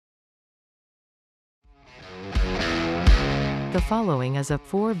The following is a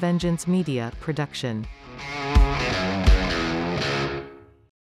For Vengeance Media production.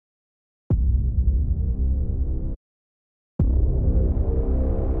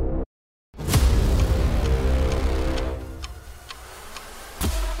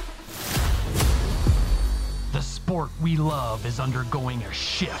 The sport we love is undergoing a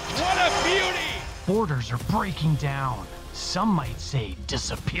shift. What a beauty! Borders are breaking down. Some might say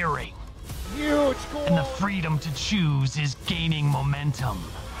disappearing. Huge goal! And the freedom to choose is gaining momentum.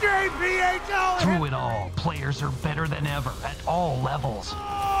 AJHL! Through it all, players are better than ever at all levels.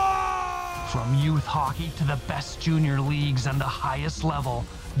 From youth hockey to the best junior leagues and the highest level,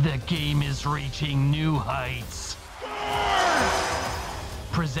 the game is reaching new heights.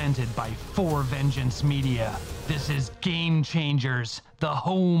 Presented by For Vengeance Media, this is Game Changers, the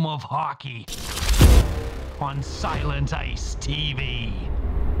home of hockey, on Silent Ice TV.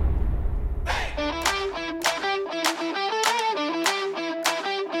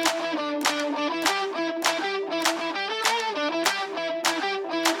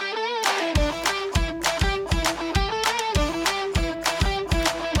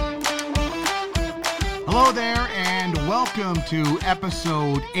 Hello there, and welcome to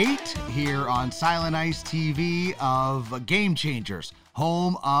episode 8 here on Silent Ice TV of Game Changers,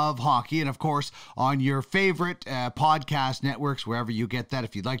 home of hockey, and of course on your favorite podcast networks, wherever you get that.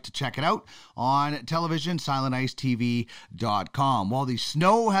 If you'd like to check it out on television, silenticetv.com. Well, the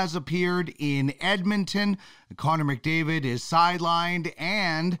snow has appeared in Edmonton. Connor McDavid is sidelined,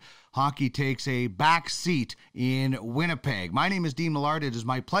 and hockey takes a back seat in Winnipeg. My name is Dean Millard. It is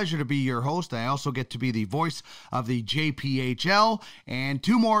my pleasure to be your host. I also get to be the voice of the JPHL, and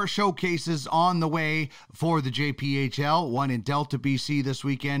 2 more showcases on the way for the JPHL. One in Delta, BC this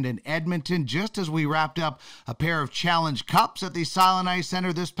weekend, in Edmonton, just as we wrapped up a pair of Challenge Cups at the Silent Ice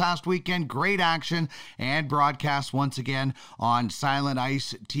Center this past weekend. Great action and broadcast once again on Silent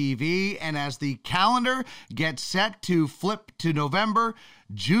Ice TV. And as the calendar gets set to flip to November,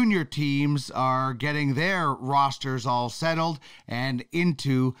 junior teams are getting their rosters all settled and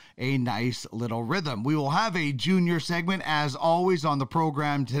into a nice little rhythm. We will have a junior segment, as always, on the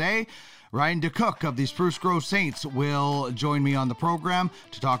program today. Ryan Nugent-Hopkins of the Spruce Grove Saints will join me on the program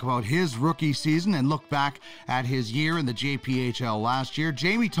to talk about his rookie season and look back at his year in the JPHL last year.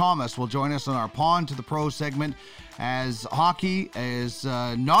 Jamie Thomas will join us on our Pawn to the Pro segment, as hockey is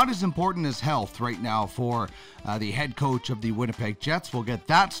not as important as health right now for the head coach of the Winnipeg Jets. We'll get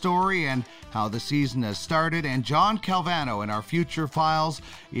that story and how the season has started. And John Calvano in our Future Files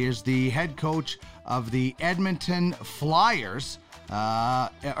is the head coach of the Edmonton Flyers,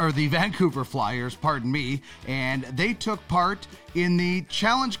 or the Vancouver Flyers, pardon me, and they took part in the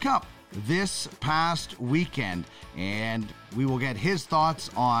Challenge Cup this past weekend. And we will get his thoughts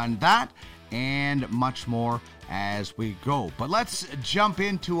on that and much more as we go. But let's jump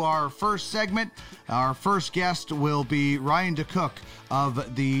into our first segment. Our first guest will be Ryan Nugent-Hopkins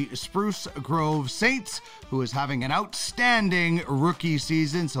of the Spruce Grove Saints, who is having an outstanding rookie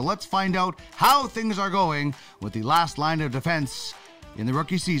season. So let's find out how things are going with the last line of defense in the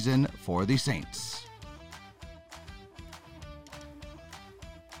rookie season for the Saints.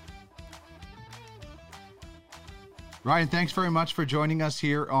 Ryan, thanks very much for joining us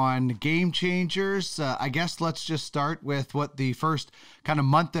here on Game Changers. I guess let's just start with what the first kind of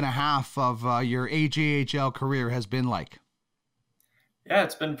month and a half of your AJHL career has been like. Yeah,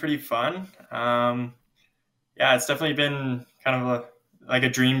 it's been pretty fun. It's definitely been kind of like a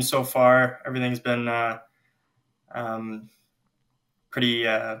dream so far. Everything's been pretty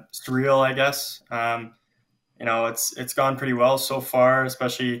surreal, I guess. It's gone pretty well so far,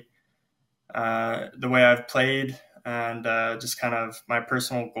 especially the way I've played. And just kind of my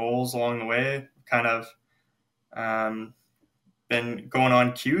personal goals along the way kind of been going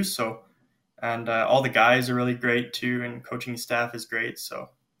on cue. And all the guys are really great too, and coaching staff is great.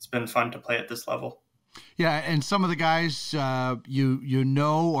 So it's been fun to play at this level. Yeah, and some of the guys you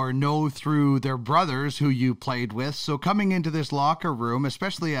know through their brothers who you played with. So coming into this locker room,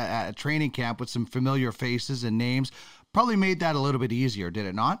 especially at training camp with some familiar faces and names, probably made that a little bit easier, did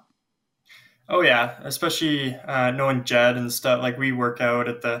it not? Oh, yeah, especially knowing Jed and stuff. Like, we work out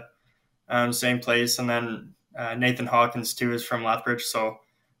at the same place. And then Nathan Hawkins, too, is from Lethbridge. So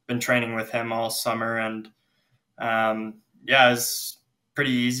been training with him all summer. And, it's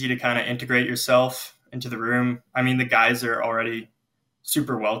pretty easy to kind of integrate yourself into the room. I mean, the guys are already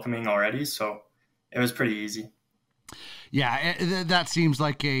super welcoming already. So it was pretty easy. Yeah, that seems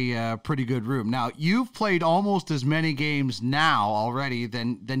like a pretty good room. Now, you've played almost as many games now already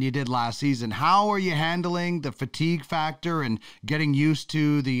than you did last season. How are you handling the fatigue factor and getting used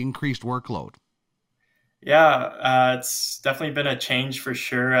to the increased workload? Yeah, it's definitely been a change for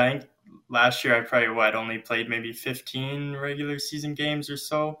sure. I think last year I probably only played maybe 15 regular season games or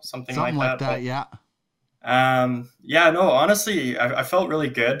so, something Something like like that. that, But yeah. yeah, no, honestly, I felt really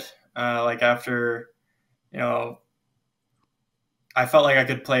good. Like after, you know, I felt like I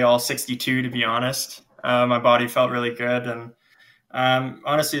could play all 62, to be honest. My body felt really good, and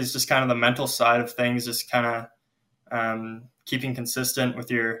honestly, it's just kind of the mental side of things, just kind of keeping consistent with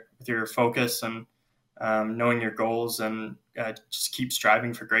your focus and knowing your goals, and just keep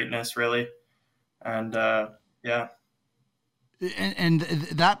striving for greatness, really. And yeah, And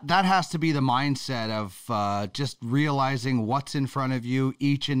that has to be the mindset of just realizing what's in front of you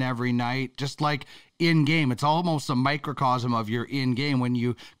each and every night, just like in game. It's almost a microcosm of your in game when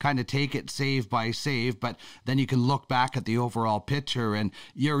you kind of take it save by save, but then you can look back at the overall picture. And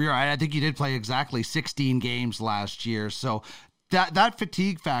you're right. I think you did play exactly 16 games last year, so that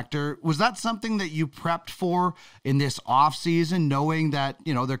fatigue factor, was that something that you prepped for in this off season, knowing that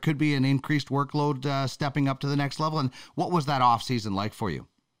there could be an increased workload stepping up to the next level? And what was that off season like for you?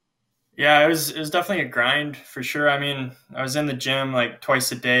 yeah, it was definitely a grind for sure. I mean, I was in the gym like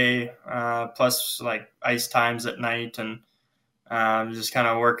twice a day, plus like ice times at night, and just kind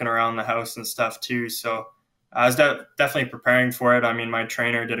of working around the house and stuff too. So I was definitely preparing for it. I mean, my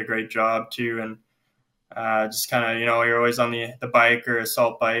trainer did a great job too, and just kind of, you're always on the bike or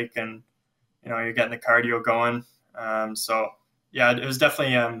assault bike, and you're getting the cardio going. So yeah, it was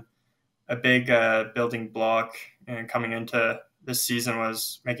definitely a big building block, and coming into this season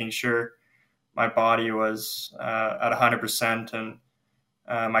was making sure my body was at 100%, and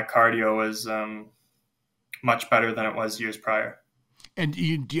my cardio was much better than it was years prior. And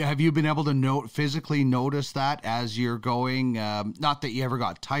have you been able to physically notice that as you're going? Not that you ever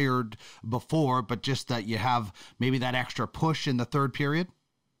got tired before, but just that you have maybe that extra push in the third period?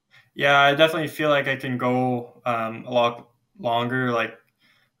 Yeah, I definitely feel like I can go a lot longer, like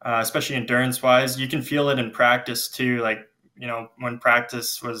especially endurance wise. You can feel it in practice too. Like, when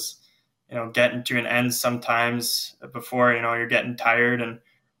practice was, getting to an end sometimes before, you're getting tired and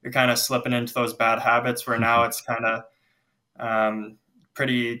you're kind of slipping into those bad habits, where now it's kind of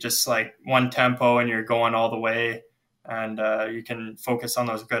pretty just like one tempo and you're going all the way, and you can focus on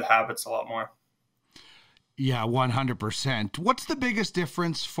those good habits a lot more. Yeah, 100%. What's the biggest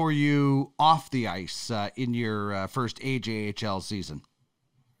difference for you off the ice in your first AJHL season?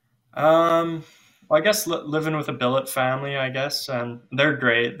 Well, I guess living with a billet family, I guess, and they're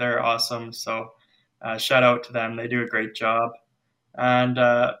great. They're awesome. So shout out to them. They do a great job. And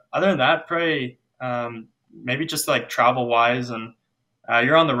other than that, probably maybe just like travel wise, and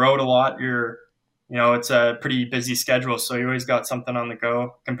you're on the road a lot. It's a pretty busy schedule, so you always got something on the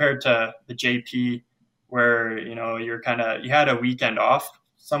go compared to the JP, where you had a weekend off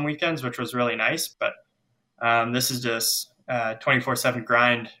some weekends, which was really nice. But this is just 24/7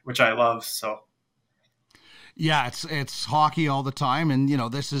 grind, which I love. So Yeah, it's hockey all the time, and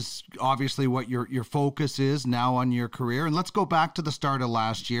this is obviously what your focus is now on your career. And let's go back to the start of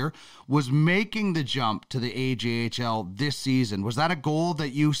last year. Was making the jump to the AJHL this season, was that a goal that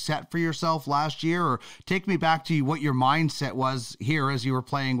you set for yourself last year? Or take me back to what your mindset was here as you were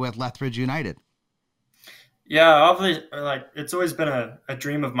playing with Lethbridge United. yeah, obviously, like it's always been a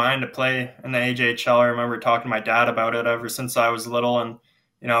dream of mine to play in the AJHL. I remember talking to my dad about it ever since I was little, and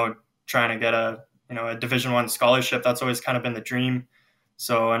trying to get a Division I scholarship. That's always kind of been the dream.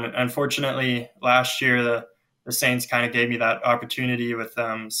 So, and unfortunately, last year the Saints kind of gave me that opportunity with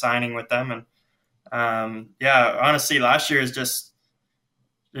signing with them, and yeah, honestly, last year is just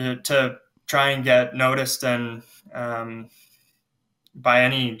to try and get noticed and by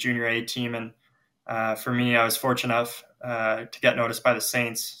any junior A team. And for me, I was fortunate enough to get noticed by the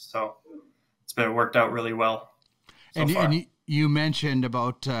Saints, so worked out really well so And far. you mentioned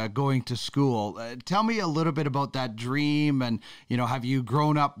about going to school. Tell me a little bit about that dream. And have you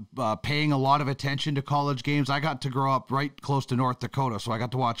grown up paying a lot of attention to college games? I got to grow up right close to North Dakota, so I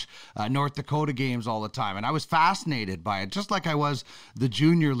got to watch North Dakota games all the time, and I was fascinated by it, just like I was the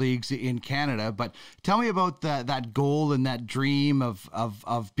junior leagues in Canada. But tell me about that goal and that dream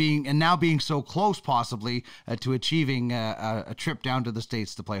of being, and now being so close, possibly to achieving a trip down to the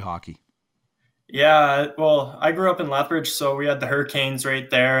States to play hockey. Yeah, well, I grew up in Lethbridge, so we had the Hurricanes right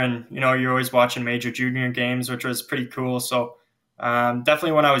there, and you're always watching major junior games, which was pretty cool. So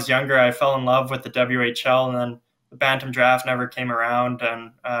definitely, when I was younger, I fell in love with the WHL, and then the Bantam draft never came around,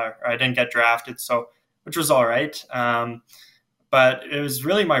 and I didn't get drafted, so which was all right. But it was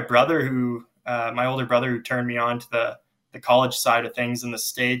really my older brother, who turned me on to the college side of things in the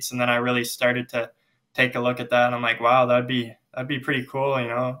States, and then I really started to take a look at that, and I'm like, wow, that'd be pretty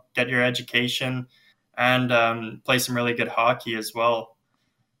cool, get your education, and play some really good hockey as well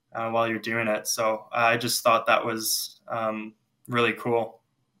while you're doing it. So I just thought that was really cool.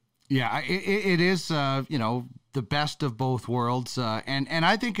 Yeah, it is, the best of both worlds. And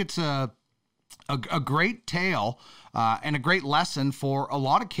I think it's a great tale and a great lesson for a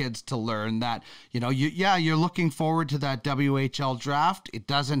lot of kids to learn that, you're looking forward to that WHL draft. It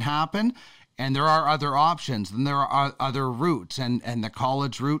doesn't happen. And there are other options, and there are other routes, and the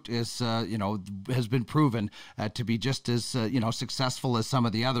college route is, has been proven to be just as, successful as some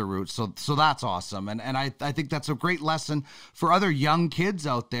of the other routes. So that's awesome, and I think that's a great lesson for other young kids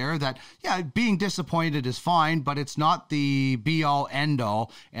out there. That being disappointed is fine, but it's not the be all end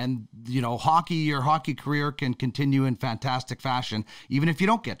all. And your hockey career can continue in fantastic fashion, even if you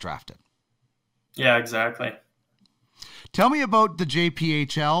don't get drafted. Yeah, exactly. Tell me about the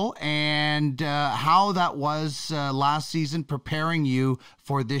JPHL and how that was last season preparing you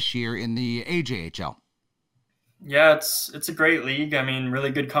for this year in the AJHL. Yeah, it's a great league. I mean, really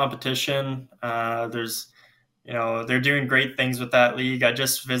good competition. They're doing great things with that league. I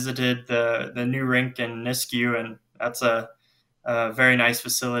just visited the new rink in Nisku, and that's a very nice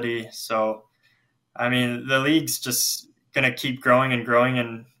facility. So, I mean, the league's just going to keep growing and growing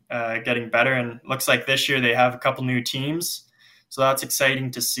and getting better, and looks like this year they have a couple new teams, so that's exciting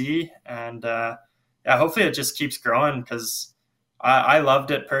to see. And hopefully it just keeps growing, because I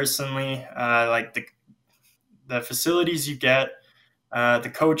loved it personally. Like the facilities you get, the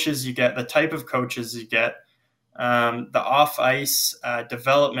coaches you get, the type of coaches you get, the off ice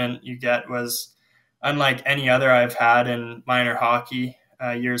development you get was unlike any other I've had in minor hockey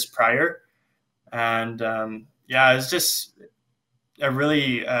years prior. And it was just a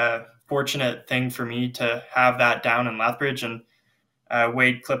really fortunate thing for me to have that down in Lethbridge, and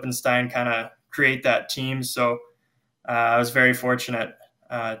Wade Klippenstein kind of create that team. So I was very fortunate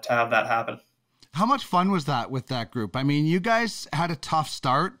to have that happen. How much fun was that with that group? I mean, you guys had a tough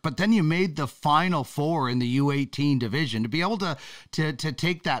start, but then you made the Final Four in the U18 division. To be able to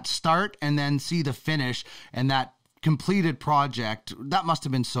take that start and then see the finish and that completed project, that must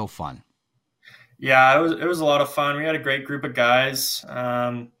have been so fun. Yeah, it was a lot of fun. We had a great group of guys,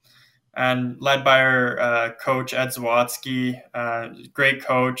 and led by our coach, Ed Zawatsky, great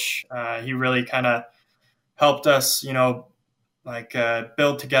coach. He really kind of helped us,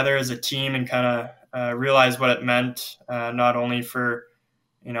 build together as a team and kind of realize what it meant, not only for,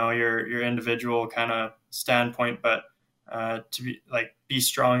 your individual kind of standpoint, but to be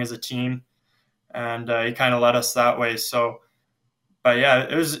strong as a team. And he kind of led us that way. So, but yeah,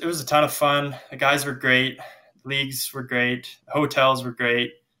 it was a ton of fun. The guys were great. Leagues were great. Hotels were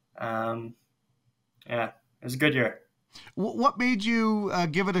great. It was a good year. What made you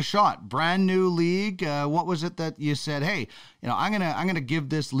give it a shot? Brand new league. What was it that you said, hey, I'm gonna give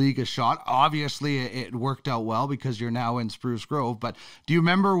this league a shot? Obviously, it worked out well because you're now in Spruce Grove. But do you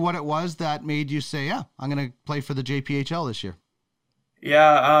remember what it was that made you say, yeah, I'm gonna play for the JPHL this year?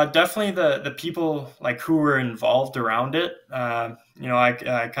 Yeah, definitely the people who were involved around it. I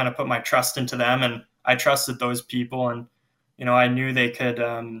kind of put my trust into them, and I trusted those people, and I knew they could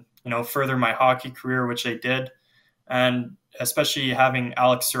further my hockey career, which they did. And especially having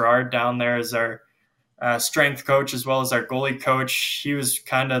Alex Gerard down there as our strength coach as well as our goalie coach, he was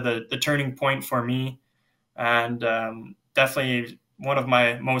kind of the turning point for me, and definitely one of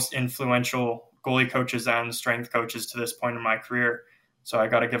my most influential goalie coaches and strength coaches to this point in my career. So I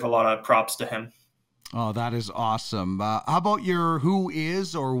got to give a lot of props to him. Oh, that is awesome. How about who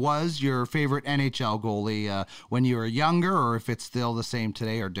is or was your favorite NHL goalie when you were younger, or if it's still the same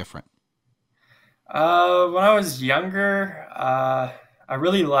today or different? When I was younger, I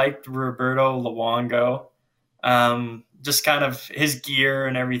really liked Roberto Luongo. Just kind of his gear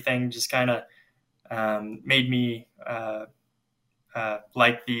and everything just kind of made me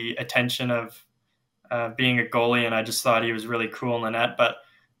like the attention of being a goalie, and I just thought he was really cool in the net. But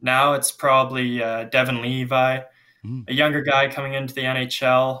now it's probably Devin Levi, a younger guy coming into the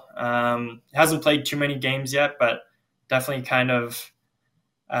NHL. Hasn't played too many games yet, but definitely kind of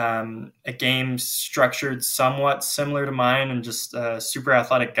a game structured somewhat similar to mine, and just a super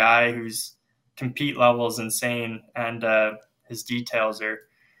athletic guy whose compete level is insane, and his details are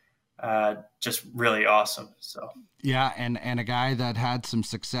just really awesome. So yeah, and a guy that had some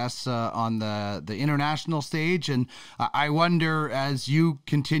success on the international stage, and I wonder, as you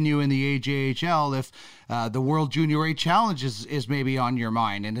continue in the AJHL, if the World Junior A Challenge is maybe on your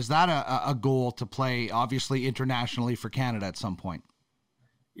mind, and is that a goal to play obviously internationally for Canada at some point?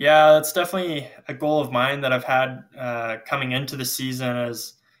 Yeah, that's definitely a goal of mine that I've had coming into the season.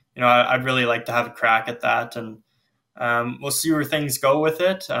 Is I'd really like to have a crack at that, and we'll see where things go with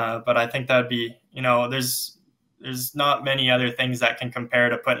it. But I think that'd be, there's not many other things that can compare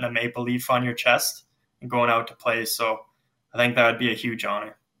to putting a maple leaf on your chest and going out to play. So I think that would be a huge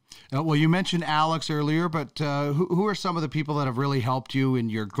honor. Well, you mentioned Alex earlier, but who are some of the people that have really helped you in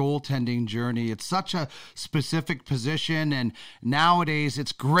your goaltending journey? It's such a specific position, and nowadays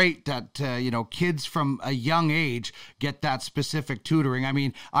it's great that, kids from a young age get that specific tutoring. I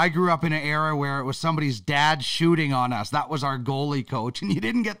mean, I grew up in an era where it was somebody's dad shooting on us. That was our goalie coach, and you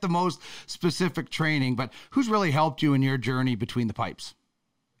didn't get the most specific training, but who's really helped you in your journey between the pipes?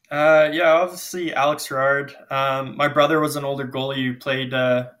 Obviously Alex Gerard. My brother was an older goalie who played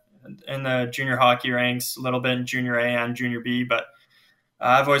in the junior hockey ranks, a little bit in junior A and junior B, but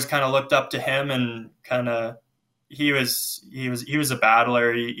I've always kind of looked up to him, and kind of he was a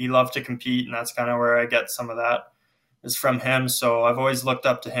battler. He loved to compete, and that's kind of where I get some of that is from him. So I've always looked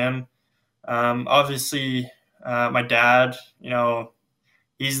up to him. Obviously, my dad,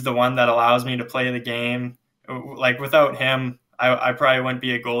 he's the one that allows me to play the game. Like without him, I probably wouldn't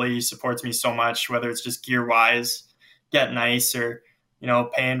be a goalie. He supports me so much, whether it's just gear wise, getting ice, or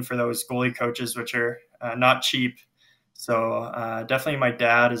paying for those goalie coaches, which are not cheap. So definitely my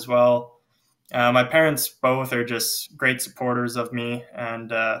dad as well. My parents both are just great supporters of me,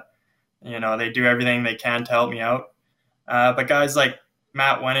 and they do everything they can to help me out. But guys like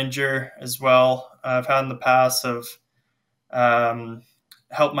Matt Weninger as well, I've had in the past, have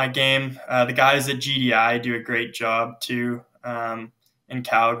helped my game. The guys at GDI do a great job too in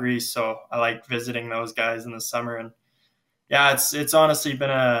Calgary, so I like visiting those guys in the summer. And yeah, it's honestly been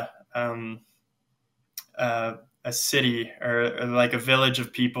a city or like a village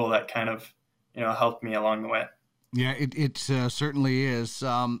of people that kind of helped me along the way. Yeah, it certainly is.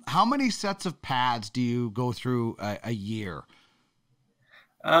 How many sets of pads do you go through a year?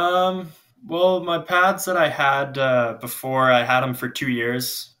 Well, my pads that I had before, I had them for 2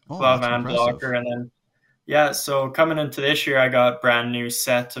 years, glove and blocker, and then so coming into this year, I got brand new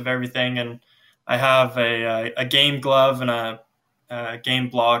sets of everything, and I have a game glove and a game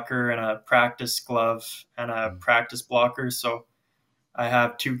blocker and a practice glove and a practice blocker. So I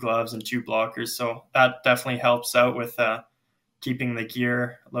have 2 gloves and 2 blockers. So that definitely helps out with keeping the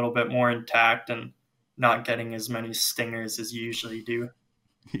gear a little bit more intact and not getting as many stingers as you usually do.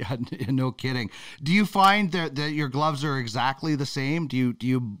 Yeah, no kidding. Do you find that your gloves are exactly the same? Do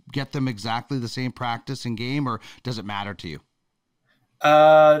you get them exactly the same practice and game, or does it matter to you?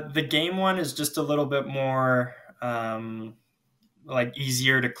 The game one is just a little bit more like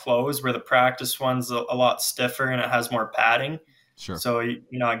easier to close, where the practice one's a lot stiffer and it has more padding. Sure. So you're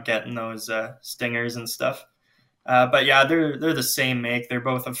not getting those stingers and stuff. But yeah, they're the same make. They're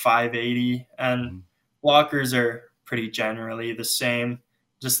both a 580, and blockers are pretty generally the same.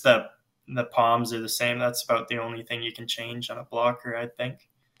 Just the palms are the same. That's about the only thing you can change on a blocker, I think.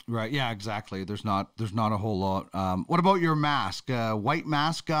 Right. Yeah, exactly. There's not a whole lot. What about your mask? White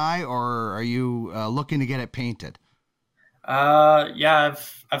mask guy, or are you looking to get it painted? Yeah,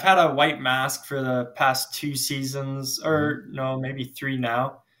 I've had a white mask for the past 2 seasons, or no, maybe 3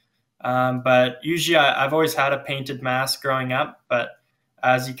 now. But usually I've always had a painted mask growing up, but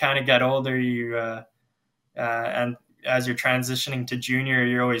as you kind of get older, and as you're transitioning to junior,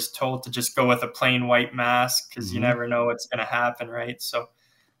 you're always told to just go with a plain white mask because you never know what's going to happen, right? So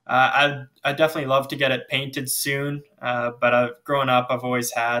I definitely love to get it painted soon, but growing up, I've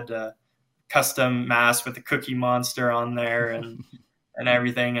always had a custom mask with the Cookie Monster on there and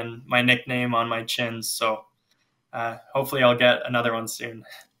everything, and my nickname on my chin. So hopefully I'll get another one soon.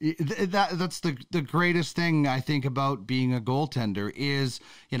 That's the greatest thing I think about being a goaltender is,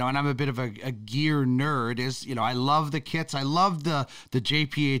 and I'm a bit of a gear nerd, is, I love the kits. I love the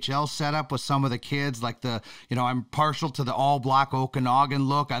JPHL setup with some of the kids, like I'm partial to the all black Okanagan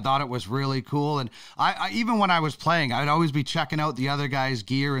look. I thought it was really cool. And I even when I was playing, I'd always be checking out the other guys'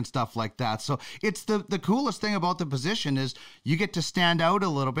 gear and stuff like that. So it's the coolest thing about the position is you get to stand out a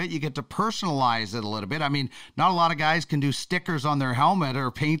little bit. You get to personalize it a little bit. I mean, not a lot of guys can do stickers on their helmet or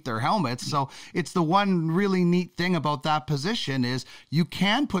paint their helmets. So it's the one really neat thing about that position is you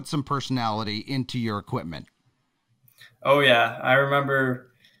can put some personality into your equipment. Oh yeah. I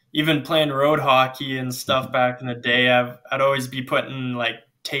remember even playing road hockey and stuff back in the day. I'd always be putting like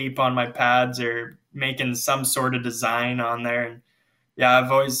tape on my pads or making some sort of design on there. And yeah,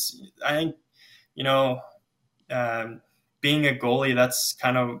 I think, being a goalie, that's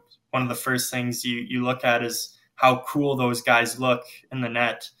kind of one of the first things you look at is how cool those guys look in the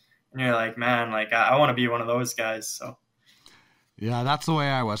net. And you're like, man, like I want to be one of those guys. So Yeah, that's the way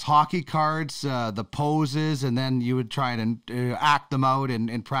I was. Hockey cards, the poses, and then you would try and act them out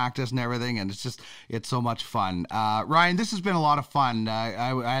in practice and everything, and it's so much fun. Ryan, this has been a lot of fun.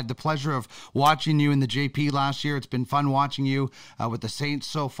 I had the pleasure of watching you in the JP last year. It's been fun watching you with the Saints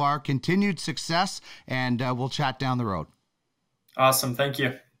so far. Continued success, and we'll chat down the road. Awesome. Thank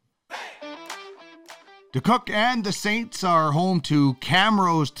you. DeCook and the Saints are home to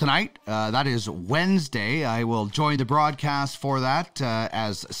Camrose tonight. That is Wednesday. I will join the broadcast for that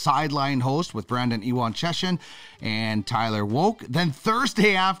as sideline host with Brandon Iwan-Cheshin and Tyler Woke. Then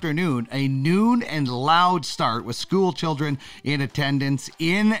Thursday afternoon, a noon and loud start with school children in attendance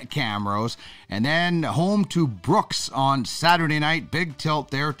in Camrose. And then home to Brooks on Saturday night. Big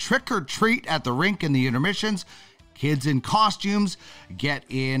tilt there. Trick or treat at the rink in the intermissions. Kids in costumes get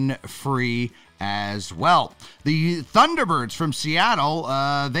in free as well. The Thunderbirds from Seattle,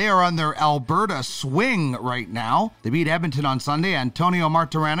 they are on their Alberta swing right now. They beat Edmonton on Sunday. Antonio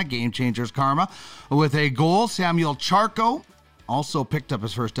Martirana, Game Changers Karma, with a goal. Samuel Charco also picked up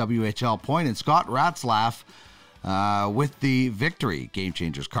his first WHL point, and Scott Ratzlaff with the victory. Game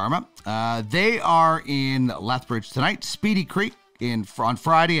Changers Karma. They are in Lethbridge tonight. Speedy Creek on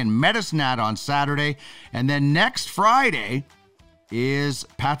Friday, and Medicine on Saturday. And then next Friday is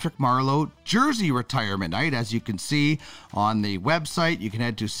Patrick Marleau jersey retirement night. As you can see on the website, you can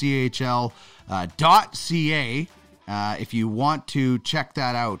head to chl.ca if you want to check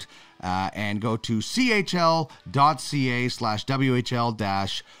that out, and go to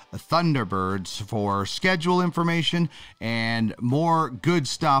chl.ca/WHL-Thunderbirds for schedule information and more good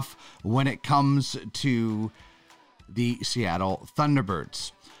stuff when it comes to the Seattle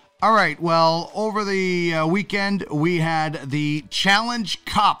Thunderbirds. All right, well, over the weekend, we had the Challenge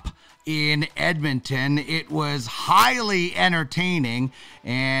Cup in Edmonton. It was highly entertaining,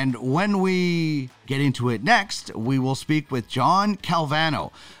 and when we get into it next, we will speak with John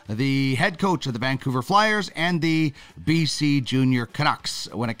Calvano, the head coach of the Vancouver Flyers and the BC Junior Canucks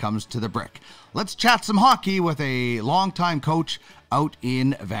when it comes to the Brick. Let's chat some hockey with a longtime coach out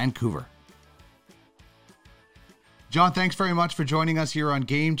in Vancouver. John, thanks very much for joining us here on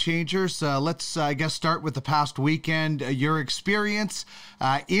Game Changers. Let's, I guess, start with the past weekend. Your experience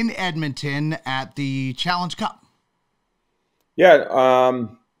in Edmonton at the Challenge Cup. Yeah,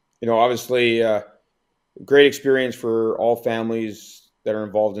 obviously, great experience for all families that are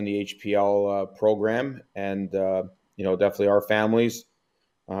involved in the HPL program, and definitely our families.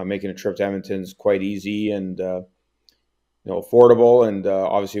 Making a trip to Edmonton is quite easy and affordable, and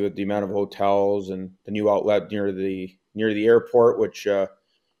obviously with the amount of hotels and the new outlet near the airport, which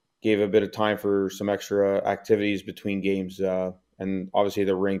gave a bit of time for some extra activities between games, and obviously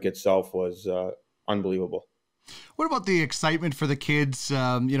the rink itself was unbelievable. What about the excitement for the kids,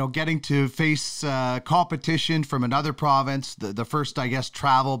 getting to face competition from another province, the first, I guess,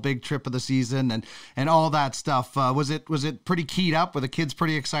 big trip of the season, and all that stuff? Was it pretty keyed up? Were the kids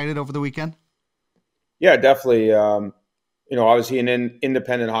pretty excited over the weekend? Yeah, definitely. Obviously an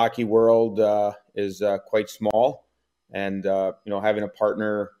independent hockey world is quite small, and having a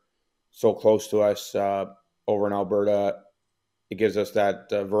partner so close to us over in Alberta, it gives us that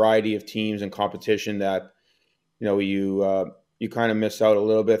variety of teams and competition that you kind of miss out a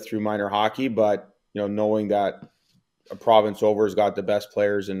little bit through minor hockey, but knowing that a province over has got the best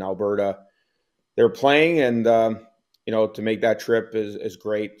players in Alberta, they're playing, and to make that trip is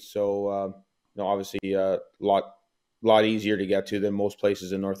great. So obviously a lot easier to get to than most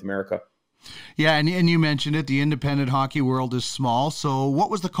places in North America. Yeah, and you mentioned it, the independent hockey world is small. So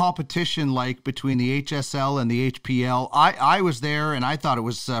what was the competition like between the HSL and the HPL? I was there, and I thought it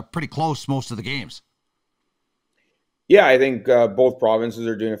was pretty close most of the games. Yeah, I think both provinces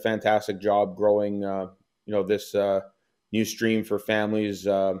are doing a fantastic job growing, this new stream for families.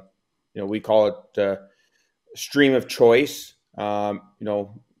 We call it stream of choice,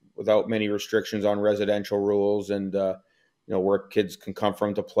 without many restrictions on residential rules, and where kids can come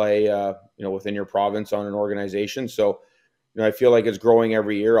from to play, within your province on an organization. So, I feel like it's growing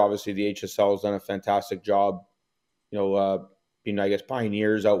every year. Obviously, the HSL has done a fantastic job, being, I guess,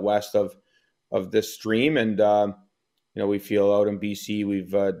 pioneers out west of this stream. And, we feel out in BC,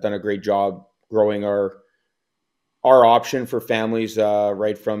 we've done a great job growing our option for families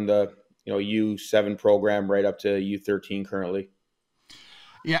right from the, U7 program right up to U13 currently.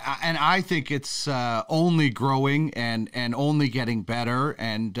 Yeah, and I think it's only growing and only getting better,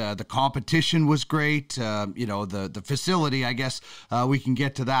 and the competition was great. The facility, I guess we can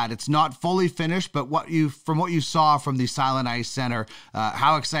get to that. It's not fully finished, but from what you saw from the Silent Ice Center,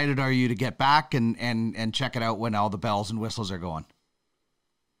 how excited are you to get back and check it out when all the bells and whistles are going?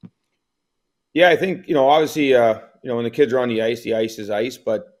 Yeah, I think, obviously when the kids are on the ice is ice.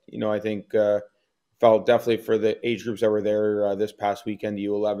 But, I think felt definitely for the age groups that were there this past weekend, the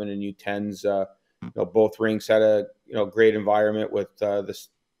U11 and U10s, both rinks had a, great environment with the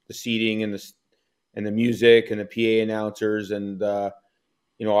seating and the music and the PA announcers. And,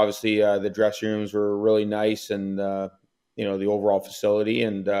 obviously the dressing rooms were really nice, and, the overall facility,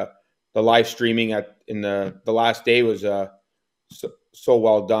 and the live streaming in the last day was so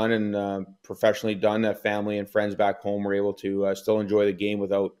well done and professionally done that family and friends back home were able to still enjoy the game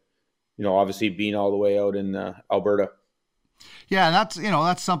without, obviously being all the way out in Alberta. Yeah,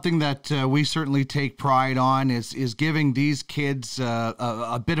 that's something that we certainly take pride on is giving these kids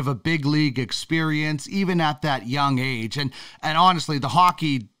a bit of a big league experience, even at that young age. And honestly, the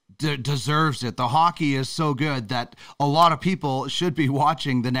hockey deserves it. The hockey is so good that a lot of people should be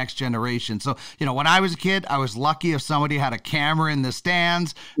watching the next generation. So, when I was a kid, I was lucky if somebody had a camera in the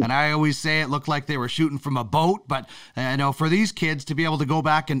stands, and I always say it looked like they were shooting from a boat. But, for these kids to be able to go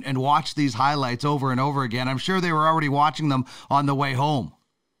back and watch these highlights over and over again, I'm sure they were already watching them on the way home.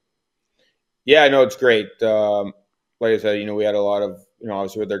 Yeah, I know, it's great. Like I said, we had a lot of,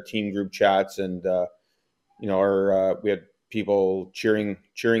 obviously with our team group chats, and, we had people cheering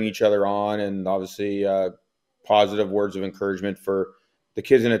each other on, and obviously positive words of encouragement for the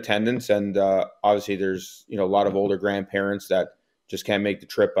kids in attendance. And obviously there's, a lot of older grandparents that just can't make the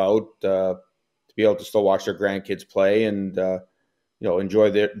trip out to be able to still watch their grandkids play and, enjoy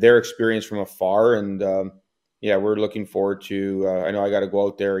their experience from afar. And we're looking forward to, I know I got to go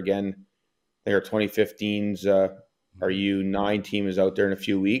out there again. I think our 2015's our U9 team is out there in a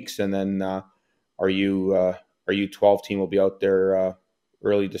few weeks. And then our U12 team will be out there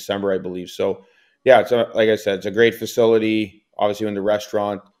early December, I believe. So, yeah, like I said, it's a great facility. Obviously, when the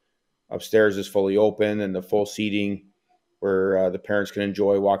restaurant upstairs is fully open and the full seating where the parents can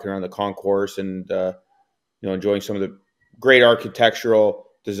enjoy walking around the concourse and, enjoying some of the great architectural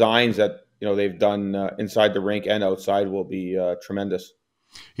designs that, they've done inside the rink and outside will be tremendous.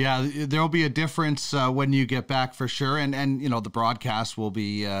 Yeah, there'll be a difference when you get back for sure. And the broadcast will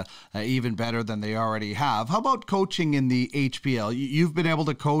be even better than they already have. How about coaching in the HPL? You've been able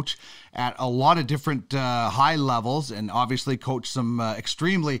to coach at a lot of different high levels and obviously coach some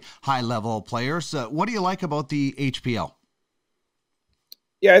extremely high level players. What do you like about the HPL?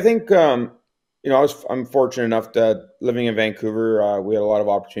 Yeah, I think, I'm fortunate enough that living in Vancouver, we had a lot of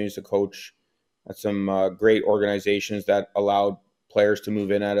opportunities to coach at some great organizations that allowed players to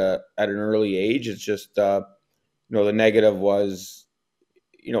move in at an early age. It's just, the negative was,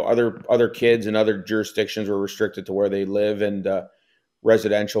 other kids in other jurisdictions were restricted to where they live and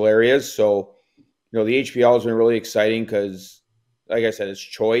residential areas. So, the HPL has been really exciting because, like I said, it's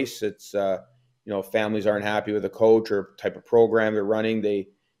choice. It's, families aren't happy with a coach or type of program they're running. They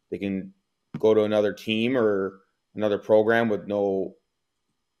can go to another team or another program with no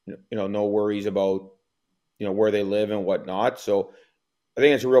worries about, where they live and whatnot. So I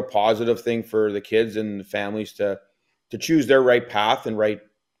think it's a real positive thing for the kids and the families to choose their right path and right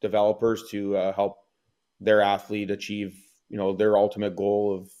developers to help their athlete achieve, their ultimate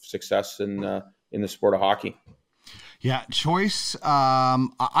goal of success in the sport of hockey. Yeah, choice.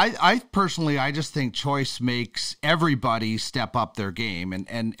 I personally, I just think choice makes everybody step up their game,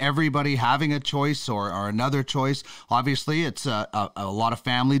 and everybody having a choice or another choice. Obviously, it's a lot of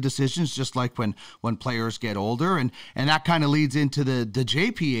family decisions, just like when players get older, and that kind of leads into the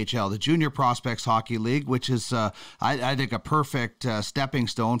JPHL, the Junior Prospects Hockey League, which is I think a perfect stepping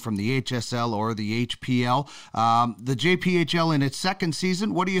stone from the HSL or the HPL. The JPHL in its second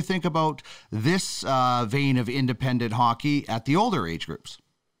season. What do you think about this vein of independent hockey at the older age groups?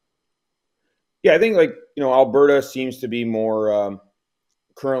 Yeah, I think Alberta seems to be more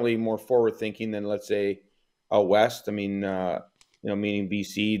currently more forward thinking than, let's say, out west. I mean, meaning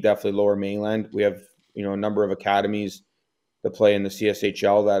BC, definitely Lower Mainland. We have a number of academies that play in the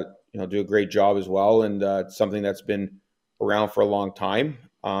CSHL that do a great job as well, and it's something that's been around for a long time.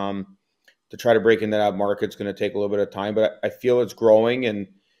 To try to break into that market is going to take a little bit of time, but I feel it's growing, and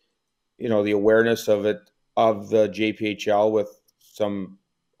the awareness of it, of the JPHL, with some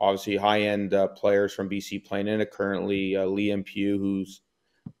obviously high-end players from BC playing in it currently. Liam Pugh, who's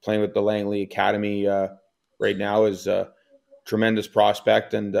playing with the Langley Academy right now, is a tremendous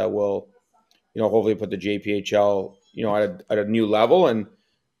prospect, and will hopefully put the JPHL at a new level. And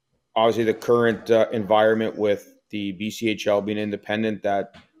obviously the current environment with the BCHL being independent,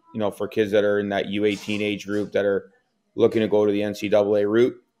 that for kids that are in that U18 age group that are looking to go to the NCAA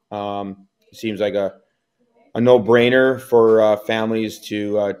route, it seems like a no-brainer for families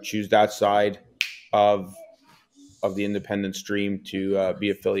to choose that side of the independent stream to be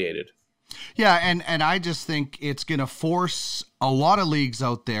affiliated. Yeah, and I just think it's going to force a lot of leagues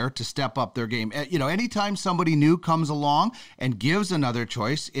out there to step up their game. You know, anytime somebody new comes along and gives another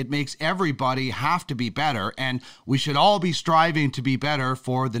choice, it makes everybody have to be better, and we should all be striving to be better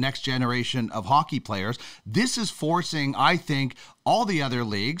for the next generation of hockey players. This is forcing, I think, all the other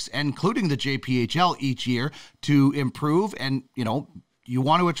leagues, including the JPHL each year, to improve. And, you know, you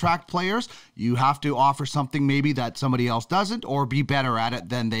want to attract players, you have to offer something maybe that somebody else doesn't, or be better at it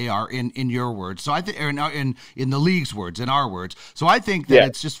than they are, in your words. So I think, in the league's words, in our words. So I think that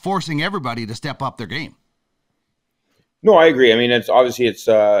it's just forcing everybody to step up their game. No, I agree. I mean, it's obviously it's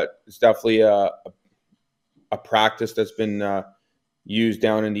definitely a practice that's been used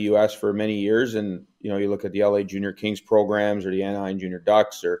down in the U.S. for many years. And, you know, you look at the LA Junior Kings programs or the Anaheim Junior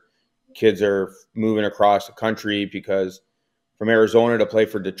Ducks, or kids are moving across the country because from Arizona to play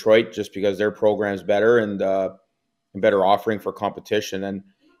for Detroit, just because their program's better and better offering for competition. And,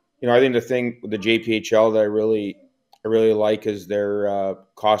 you know, I think the thing with the JPHL that I really like is their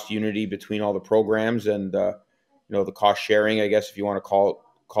cost unity between all the programs, and you know, the cost sharing, I guess, if you want to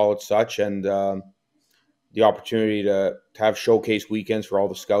call it such, and the opportunity to have showcase weekends for all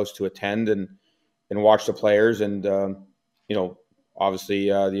the scouts to attend and watch the players, and you know, obviously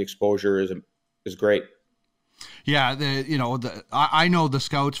the exposure is great. Yeah, I know the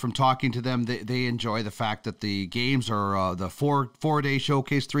scouts from talking to them. They enjoy the fact that the games are the 4-day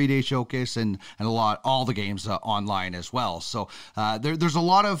showcase, 3-day showcase, and all the games online as well. So there's a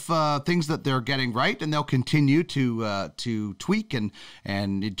lot of things that they're getting right, and they'll continue to tweak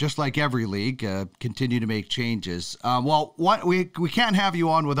and just like every league, continue to make changes. We can't have you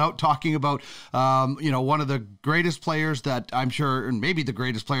on without talking about one of the greatest players that I'm sure, and maybe the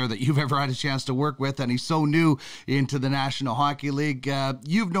greatest player that you've ever had a chance to work with, and he's so new into the National Hockey League.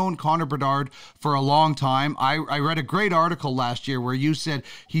 You've known Connor Bedard for a long time. I read a great article last year where you said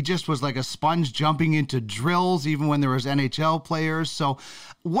he just was like a sponge jumping into drills even when there was NHL players. So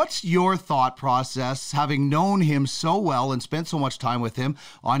what's your thought process, having known him so well and spent so much time with him,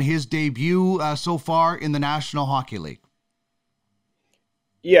 on his debut so far in the National Hockey League?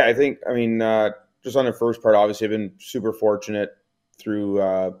 Yeah, I mean, just on the first part, obviously I've been super fortunate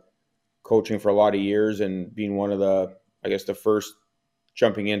through coaching for a lot of years and being one of the first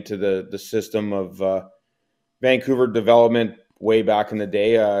jumping into the system of Vancouver development way back in the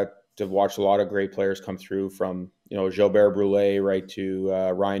day, to watch a lot of great players come through, from, you know, Gilbert Brulé right to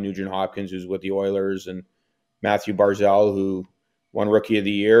Ryan Nugent-Hopkins, who's with the Oilers, and Matthew Barzal, who won Rookie of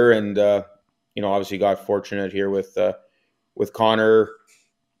the Year, and obviously got fortunate here with Connor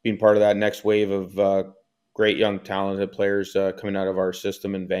being part of that next wave of great young talented players coming out of our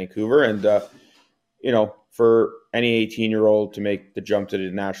system in Vancouver. And for any 18-year-old to make the jump to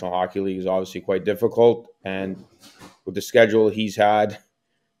the National Hockey League is obviously quite difficult, and with the schedule he's had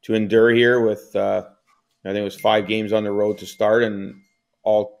to endure here with I think it was 5 games on the road to start, and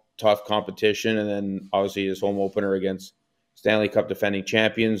all tough competition, and then obviously his home opener against Stanley Cup defending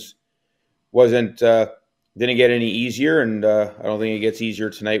champions didn't get any easier, and I don't think it gets easier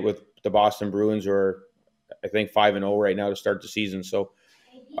tonight with the Boston Bruins, who are, I think, 5-0 right now to start the season. So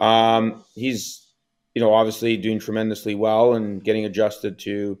he's, obviously doing tremendously well and getting adjusted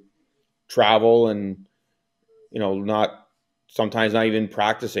to travel and, sometimes not even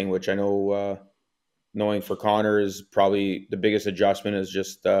practicing, which I know, knowing for Connor, is probably the biggest adjustment, is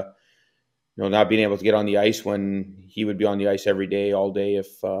just, not being able to get on the ice when he would be on the ice every day, all day,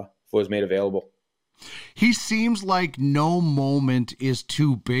 if it was made available. He seems like no moment is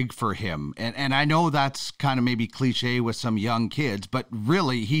too big for him. And I know that's kind of maybe cliche with some young kids, but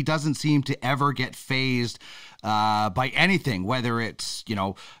really he doesn't seem to ever get fazed by anything, whether it's,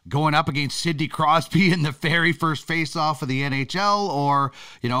 going up against Sidney Crosby in the very first face-off of the NHL, or,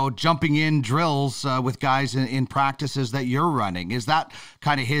 jumping in drills with guys in practices that you're running. Is that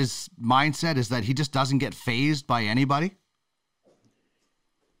kind of his mindset, is that he just doesn't get fazed by anybody?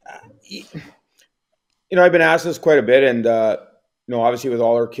 I've been asked this quite a bit, and obviously with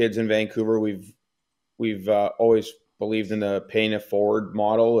all our kids in Vancouver, we've always believed in the paying it forward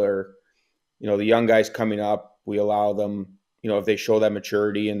model, or the young guys coming up, we allow them, if they show that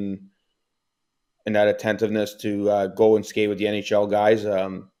maturity and that attentiveness, to go and skate with the NHL guys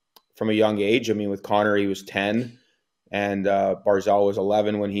from a young age. I mean, with Connor, he was 10, and Barzal was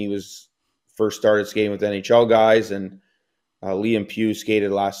 11 when he was first started skating with NHL guys, and Liam Pugh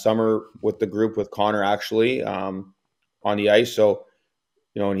skated last summer with the group with Connor, actually, on the ice. So,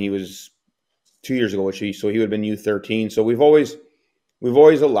 and he was 2 years ago, so he would have been U13. So we've always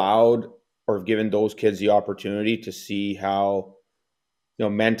allowed, or given those kids the opportunity to see how,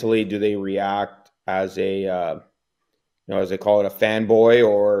 mentally do they react as a, as they call it, a fanboy,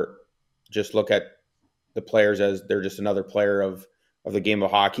 or just look at the players as they're just another player of the game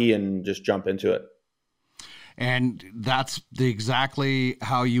of hockey and just jump into it. And that's exactly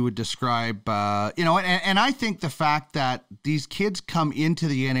how you would describe, and I think the fact that these kids come into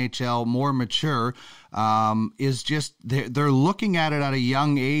the NHL more mature is just they're looking at it at a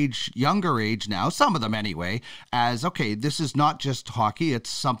younger age now, some of them anyway, as, okay, this is not just hockey, it's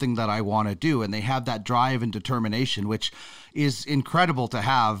something that I want to do. And they have that drive and determination, which is incredible to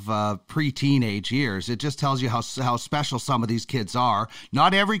have pre-teenage years. It just tells you how special some of these kids are.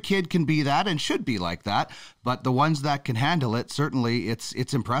 Not every kid can be that and should be like that, but the ones that can handle it, certainly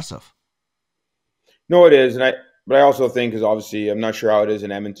it's impressive. No, it is. But I also think, because obviously I'm not sure how it is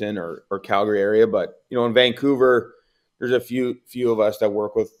in Edmonton or Calgary area, but in Vancouver, there's a few of us that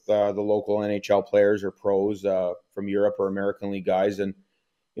work with the local NHL players or pros from Europe or American League guys. And,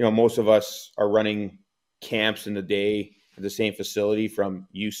 most of us are running camps in the day at the same facility, from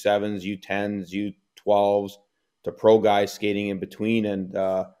U7s, U10s, U12s to pro guys skating in between. And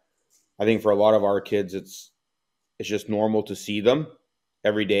I think for a lot of our kids, it's just normal to see them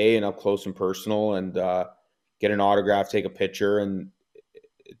every day and up close and personal, and get an autograph, take a picture. And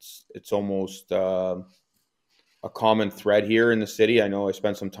it's almost a common thread here in the city. I know I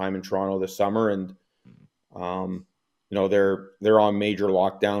spent some time in Toronto this summer, and they're on major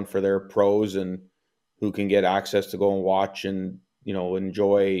lockdown for their pros and who can get access to go and watch and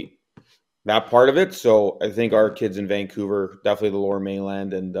enjoy that part of it. So I think our kids in Vancouver, definitely the Lower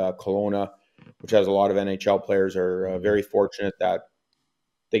Mainland and Kelowna, which has a lot of NHL players, are very fortunate that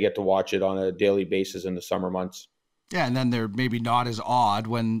they get to watch it on a daily basis in the summer months. Yeah, and then they're maybe not as odd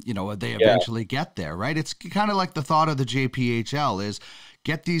when, they eventually get there, right? It's kind of like the thought of the JPHL is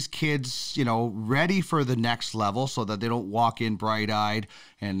get these kids, ready for the next level so that they don't walk in bright-eyed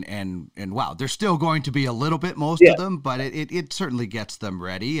and wow, they're still going to be a little bit, most of them, but it certainly gets them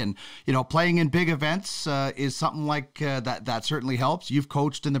ready. And, playing in big events is something like that certainly helps. You've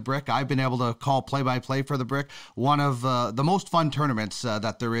coached in the Brick. I've been able to call play-by-play for the Brick, one of the most fun tournaments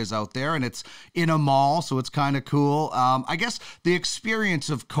that there is out there, and it's in a mall, so it's kind of cool. I guess the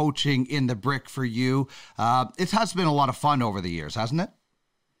experience of coaching in the Brick for you, it has been a lot of fun over the years, hasn't it?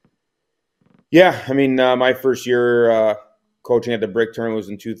 Yeah, I mean, my first year coaching at the Brick tournament was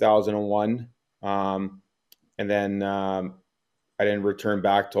in 2001, and then I didn't return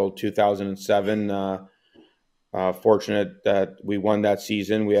back till 2007. Fortunate that we won that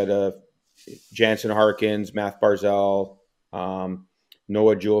season. We had Jansen Harkins, Matt Barzell,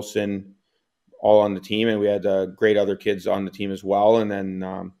 Noah Juleson, all on the team, and we had great other kids on the team as well. And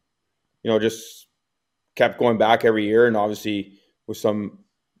then, just kept going back every year, and obviously with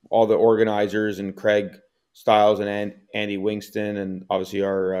all the organizers and Craig Stiles and Andy Wingston, and obviously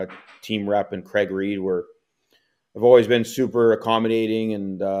our team rep and Craig Reed have always been super accommodating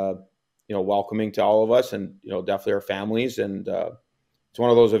and, welcoming to all of us, and, definitely our families. And it's one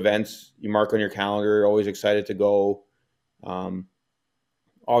of those events you mark on your calendar. You're always excited to go.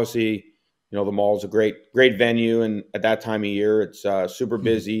 Obviously, the mall is a great venue. And at that time of year, it's super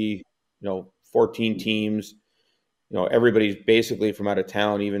busy, 14 teams. Everybody's basically from out of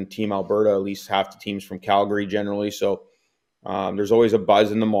town, even Team Alberta, at least half the teams from Calgary generally. So there's always a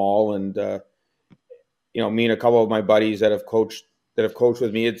buzz in the mall. And, me and a couple of my buddies that have coached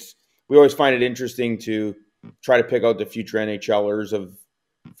with me, we always find it interesting to try to pick out the future NHLers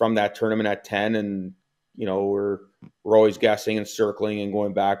from that tournament at 10. And, we're always guessing and circling and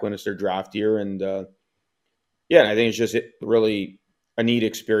going back when it's their draft year. And, and I think it's just really a neat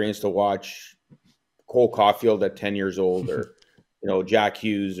experience to watch Cole Caulfield at 10 years old, or, Jack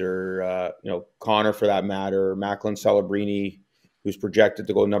Hughes, or, Connor for that matter, or Macklin Celebrini, who's projected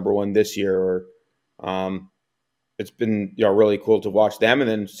to go number one this year. Or it's been, really cool to watch them and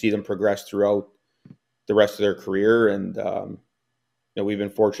then see them progress throughout the rest of their career. And, we've been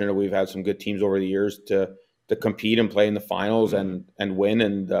fortunate. We've had some good teams over the years to compete and play in the finals and win.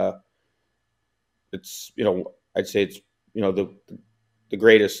 And it's, I'd say it's, the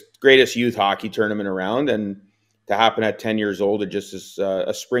greatest youth hockey tournament around, and to happen at 10 years old, it just is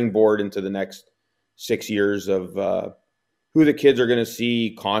a springboard into the next 6 years of who the kids are going to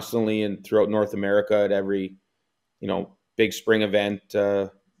see constantly and throughout North America at every, big spring event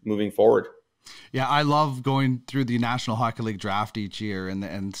moving forward. Yeah, I love going through the National Hockey League draft each year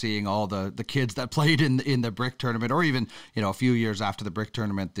and seeing all the kids that played in the Brick tournament, or even, a few years after the Brick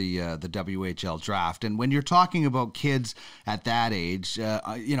tournament, the WHL draft. And when you're talking about kids at that age,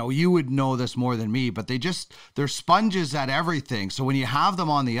 you would know this more than me, but they're sponges at everything. So when you have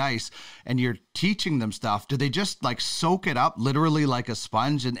them on the ice and you're teaching them stuff, do they just like soak it up literally like a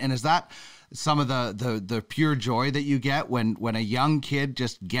sponge? And is that some of the pure joy that you get when a young kid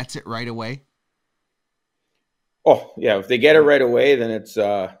just gets it right away? Oh yeah, if they get it right away, then it's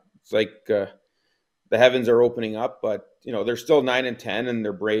like the heavens are opening up. But they're still 9 and 10, and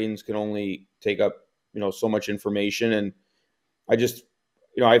their brains can only take up so much information. And I just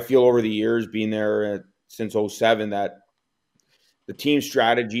I feel over the years being there since 07 that the team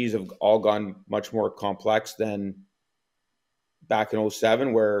strategies have all gone much more complex than back in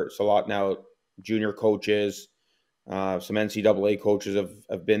 07, where it's a lot now junior coaches, some NCAA coaches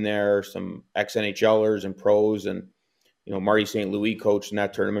have been there, some ex-NHLers and pros, and Marty St. Louis coached in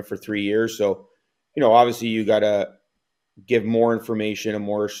that tournament for 3 years. So obviously you got to give more information and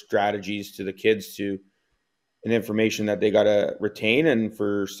more strategies to the kids and information that they got to retain. And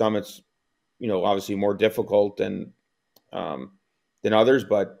for some, it's obviously more difficult than others,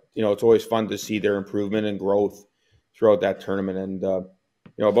 but it's always fun to see their improvement and growth throughout that tournament. And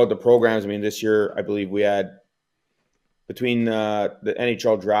about the programs, I mean, this year I believe we had between the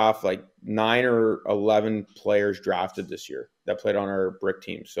NHL draft like 9 or 11 players drafted this year that played on our brick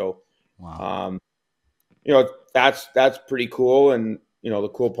team. So wow. That's pretty cool. And the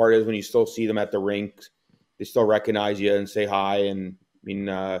cool part is when you still see them at the rink, they still recognize you and say hi. And I mean,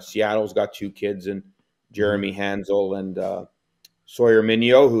 Seattle's got 2 kids, and Jeremy Hansel and Sawyer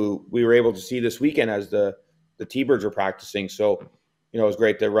Minio, who we were able to see this weekend as the T-Birds were practicing. So, it was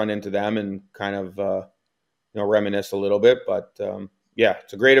great to run into them and kind of, reminisce a little bit. But, yeah,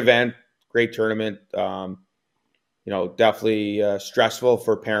 it's a great event, great tournament. Definitely stressful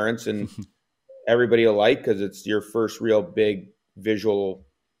for parents and everybody alike, because it's your first real big visual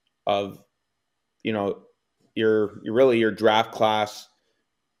of, your draft class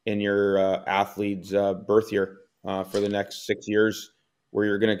in your athlete's birth year for the next 6 years where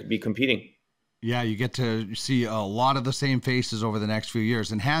you're going to be competing. Yeah, you get to see a lot of the same faces over the next few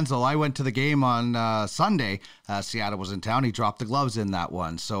years. And Hansel, I went to the game on Sunday. Seattle was in town. He dropped the gloves in that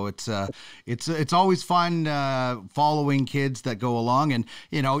one. So it's always fun following kids that go along. And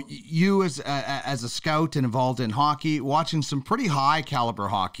you as a scout and involved in hockey, watching some pretty high caliber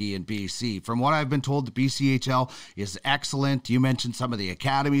hockey in BC. From what I've been told, the BCHL is excellent. You mentioned some of the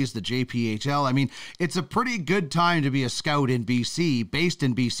academies, the JPHL. I mean, it's a pretty good time to be a scout in BC, based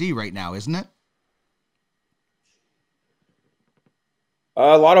in BC right now, isn't it?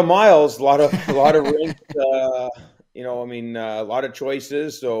 A lot of miles, a lot of rinks, a lot of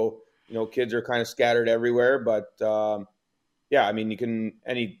choices. So, kids are kind of scattered everywhere, but yeah, I mean, you can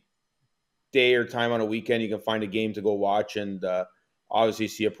any day or time on a weekend, you can find a game to go watch and obviously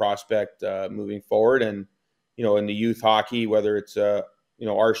see a prospect moving forward. And, in the youth hockey, whether it's,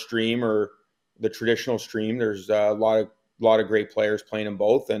 our stream or the traditional stream, there's a lot of great players playing in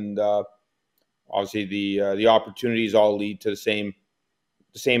both. And obviously the opportunities all lead to the same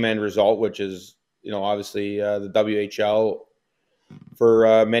end result, which is, obviously the WHL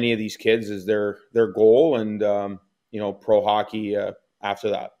for many of these kids is their goal, and, pro hockey after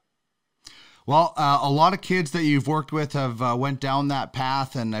that. Well, a lot of kids that you've worked with have went down that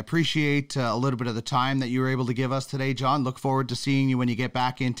path, and I appreciate a little bit of the time that you were able to give us today, John. Look forward to seeing you when you get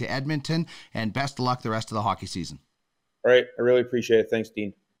back into Edmonton, and best of luck the rest of the hockey season. All right. I really appreciate it. Thanks,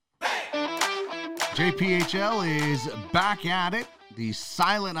 Dean. JPHL is back at it. The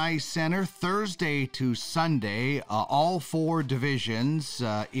Silent Ice Center, Thursday to Sunday, all 4 divisions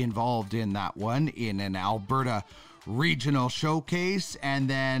involved in that one in an Alberta regional showcase. And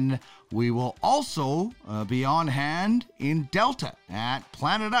then we will also be on hand in Delta at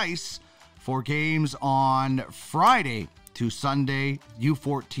Planet Ice for games on Friday to Sunday,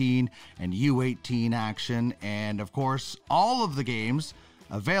 U14 and U18 action. And of course, all of the games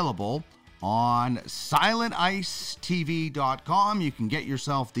available on silenticetv.com. You can get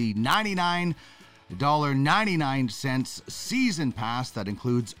yourself the $99.99 season pass that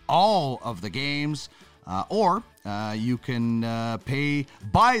includes all of the games, or you can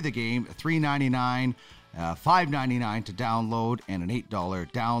buy the game $3.99, $5.99 to download, and an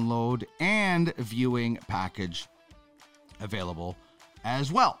 $8 download and viewing package available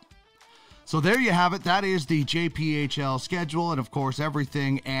as well. So there you have it. That is the JPHL schedule. And of course,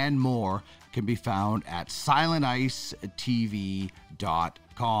 everything and more can be found at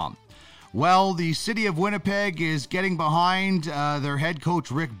silenticetv.com. Well, the city of Winnipeg is getting behind their head coach,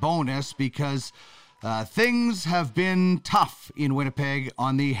 Rick Bowness, because things have been tough in Winnipeg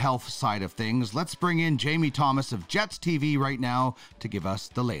on the health side of things. Let's bring in Jamie Thomas of Jets TV right now to give us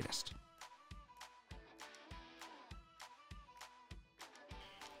the latest.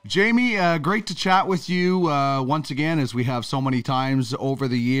 Jamie, great to chat with you once again, as we have so many times over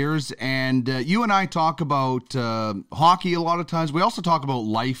the years. And you and I talk about hockey a lot of times. We also talk about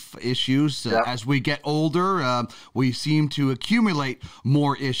life issues. As we get older, we seem to accumulate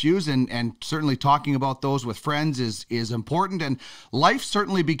more issues, and certainly talking about those with friends is important. And life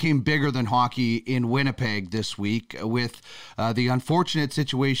certainly became bigger than hockey in Winnipeg this week with the unfortunate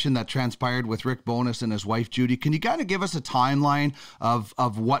situation that transpired with Rick Bowness and his wife, Judy. Can you kind of give us a timeline of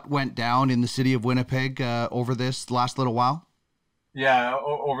what went down in the city of Winnipeg over this last little while? Yeah,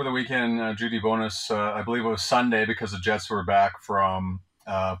 over the weekend, Judy Bowness, I believe it was Sunday, because the Jets were back from,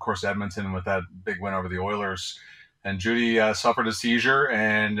 of course, Edmonton with that big win over the Oilers. And Judy suffered a seizure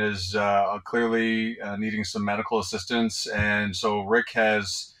and is clearly needing some medical assistance. And so Rick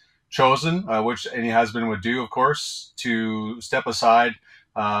has chosen, and he husband would do, of course, to step aside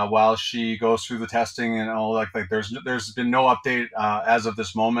while she goes through the testing and all that. Like there's been no update as of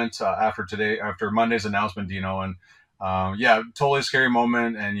this moment after Monday's announcement, Dino. And totally scary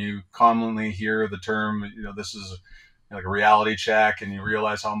moment. And you commonly hear the term, this is like a reality check, and you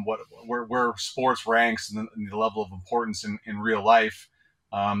realize where sports ranks and the level of importance in real life.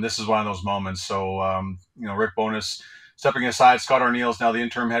 This is one of those moments. So Rick Bowness stepping aside. Scott Arniel is now the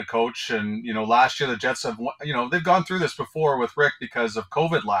interim head coach. And, last year the Jets have, they've gone through this before with Rick because of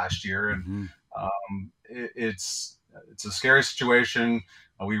COVID last year. And it's a scary situation.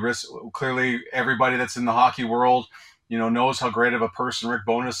 Clearly everybody that's in the hockey world, knows how great of a person Rick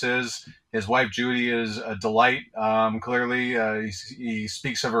Bowness is. His wife, Judy, is a delight. Clearly he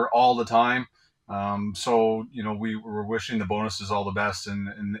speaks of her all the time. So, we were wishing the Bownesses all the best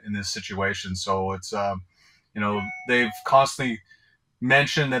in this situation. So it's, they've constantly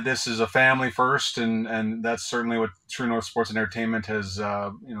mentioned that this is a family first, and that's certainly what True North Sports and Entertainment has,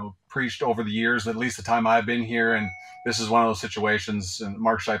 preached over the years, at least the time I've been here. And this is one of those situations, and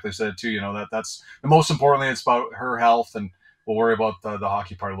Mark Scheifele said it too, that's the most importantly, it's about her health, and we'll worry about the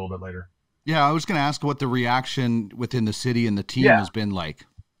hockey part a little bit later. Yeah, I was going to ask what the reaction within the city and the team has been like.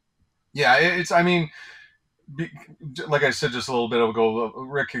 Yeah, like I said just a little bit ago,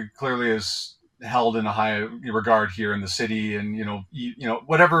 Rick clearly is held in a high regard here in the city, and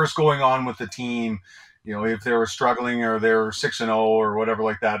whatever is going on with the team, if they were struggling or they're 6-0 or whatever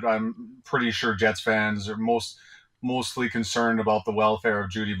like that, I'm pretty sure Jets fans are mostly concerned about the welfare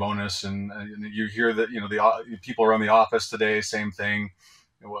of Judy Bowness. And you hear that the people around the office today, same thing.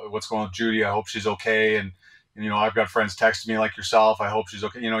 What's going on with Judy? I hope she's okay. And I've got friends texting me like yourself. I hope she's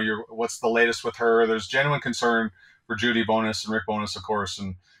okay. What's the latest with her? There's genuine concern for Judy Bowness and Rick Bowness, of course.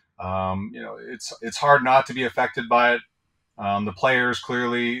 And it's hard not to be affected by it. The players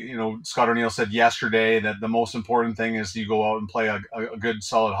clearly, Scott Arniel said yesterday that the most important thing is you go out and play a good,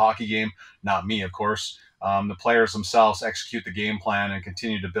 solid hockey game. Not me, of course. The players themselves execute the game plan and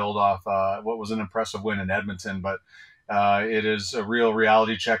continue to build off what was an impressive win in Edmonton. But it is a real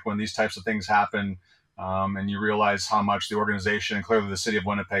reality check when these types of things happen, and you realize how much the organization and clearly the city of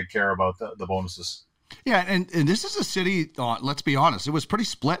Winnipeg care about the Bownesses. Yeah, and this is a city, let's be honest, it was pretty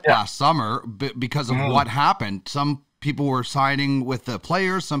split last summer because of what happened. Some people were siding with the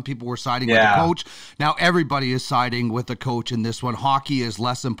players. Some people were siding with the coach. Now everybody is siding with the coach in this one. Hockey is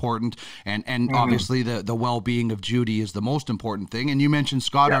less important, and obviously the well-being of Judy is the most important thing. And you mentioned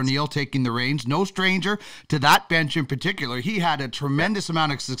Scott Arniel taking the reins. No stranger to that bench in particular. He had a tremendous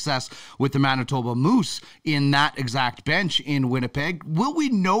amount of success with the Manitoba Moose in that exact bench in Winnipeg. Will we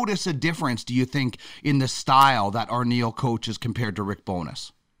notice a difference, do you think, in the style that Arniel coaches compared to Rick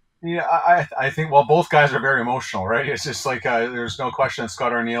Bowness? Yeah, I think, well, both guys are very emotional, right? It's just like there's no question that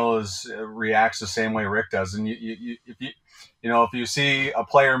Scott Arniel reacts the same way Rick does. And if you see a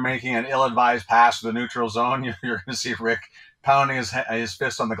player making an ill-advised pass to the neutral zone, you're going to see Rick pounding his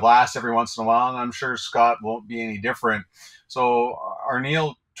fist on the glass every once in a while, and I'm sure Scott won't be any different. So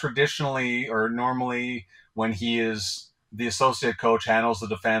Arniel traditionally or normally, when he is the associate coach, handles the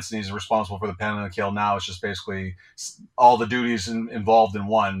defense and he's responsible for the penalty kill. Now it's just basically all the duties involved in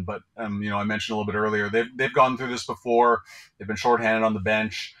one. But I mentioned a little bit earlier, they've gone through this before. They've been shorthanded on the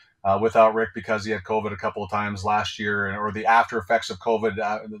bench without Rick because he had COVID a couple of times last year, or the after effects of COVID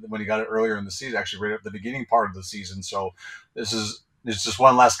when he got it earlier in the season, actually right at the beginning part of the season. So it's just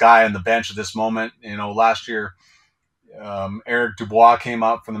one less guy on the bench at this moment. Last year, Eric Dubois came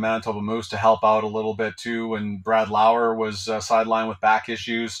up from the Manitoba Moose to help out a little bit too, and Brad Lauer was sidelined with back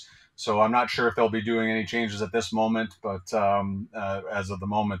issues. So I'm not sure if they'll be doing any changes at this moment, but as of the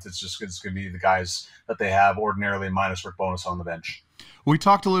moment, it's going to be the guys that they have ordinarily minus Rick Bowness on the bench. We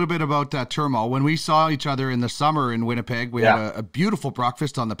talked a little bit about turmoil. When we saw each other in the summer in Winnipeg, we had a beautiful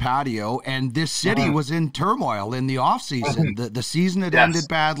breakfast on the patio, and this city was in turmoil in the offseason. The season had ended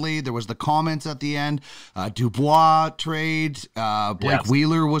badly. There was the comments at the end. Dubois trade, Blake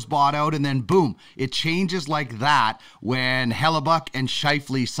Wheeler was bought out, and then boom, it changes like that when Hellebuck and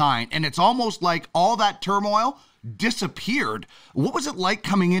Scheifele sign. And it's almost like all that turmoil disappeared. What was it like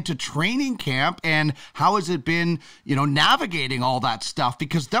coming into training camp, and how has it been, navigating all that stuff?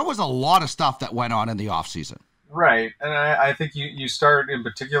 Because there was a lot of stuff that went on in the offseason. Right. And I think you start in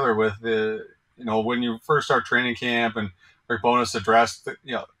particular with when you first start training camp and Rick Bowness addressed,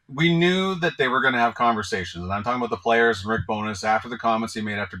 we knew that they were going to have conversations. And I'm talking about the players and Rick Bowness after the comments he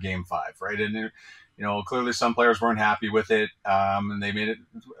made after Game 5, right? And clearly some players weren't happy with it, and they made it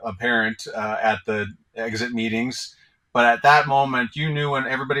apparent at the exit meetings. But at that moment, you knew when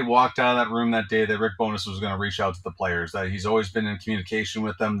everybody walked out of that room that day that Rick Bowness was going to reach out to the players, that he's always been in communication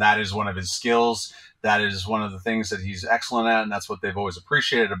with them. That is one of his skills. That is one of the things that he's excellent at, and that's what they've always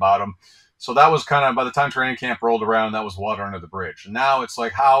appreciated about him. So that was kind of, by the time training camp rolled around, that was water under the bridge. And now it's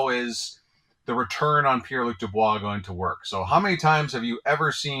like, how is the return on Pierre-Luc Dubois going to work? So how many times have you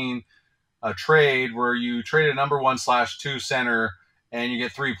ever seen a trade where you trade a number 1/2 center and you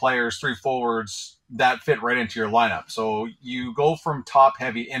get 3 players, 3 forwards that fit right into your lineup? So you go from top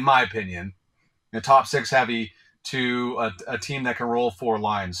heavy, in my opinion, top 6 heavy, to a team that can roll 4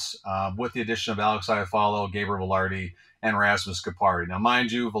 lines with the addition of Alex Iafallo, Gabriel Velarde, and Rasmus Kupari. Now,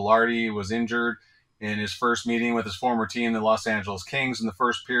 mind you, Velarde was injured in his first meeting with his former team, the Los Angeles Kings. In the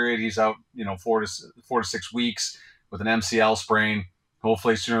first period, he's out, 4 to 6 weeks with an MCL sprain.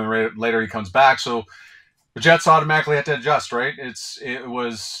 Hopefully sooner or later he comes back. So the Jets automatically had to adjust, right? It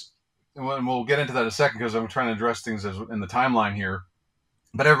was, and we'll get into that in a second because I'm trying to address things in the timeline here.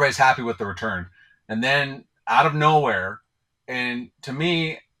 But everybody's happy with the return. And then out of nowhere, and to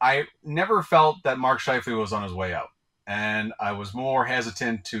me, I never felt that Mark Scheifele was on his way out. And I was more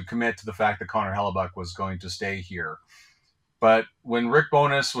hesitant to commit to the fact that Connor Hellebuck was going to stay here. But when Rick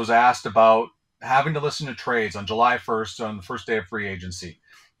Bowness was asked about having to listen to trades on July 1st, on the first day of free agency,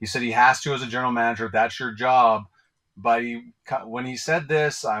 he said he has to as a general manager. That's your job. But when he said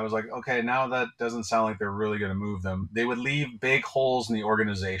this, I was like, okay, now that doesn't sound like they're really going to move them. They would leave big holes in the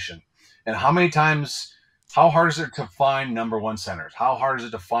organization. And how hard is it to find number 1 centers? How hard is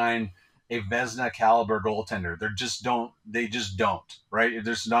it to find a Vezina caliber goaltender? They just don't, right?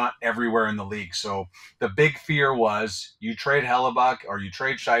 There's not everywhere in the league. So the big fear was you trade Hellebuck or you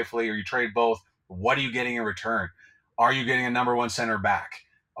trade Scheifele or you trade both. What are you getting in return? Are you getting a number 1 center back?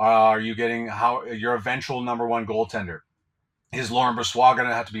 Are you getting your eventual number 1 goaltender? Is Laurent Brossoit going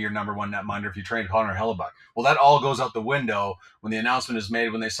to have to be your number 1 netminder if you trade Connor Hellebuck? Well, that all goes out the window when the announcement is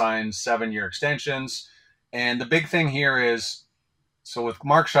made, when they sign 7-year extensions. And the big thing here is, so with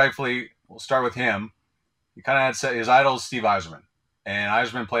Mark Scheifele, we'll start with him. He kind of had set his idol is Steve Yzerman, and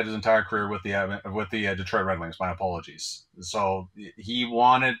Yzerman played his entire career with the Detroit Red Wings. My apologies. So he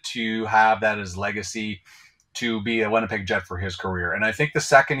wanted to have that as legacy, to be a Winnipeg Jet for his career. And I think the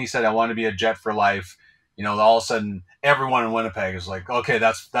second he said, I want to be a Jet for life, all of a sudden everyone in Winnipeg is like, okay,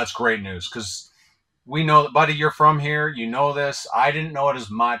 that's great news, because we know that, buddy, you're from here. You know this. I didn't know it as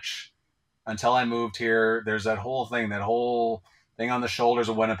much until I moved here. There's that whole thing on the shoulders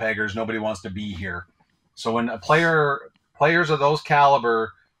of Winnipeggers. Nobody wants to be here. So when players of those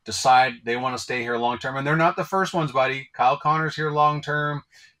caliber decide they want to stay here long term, and they're not the first ones, buddy. Kyle Connor's here long term.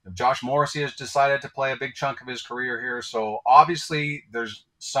 Josh Morrissey has decided to play a big chunk of his career here. So obviously there's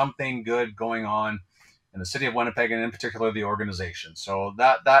something good going on in the city of Winnipeg, and in particular the organization. So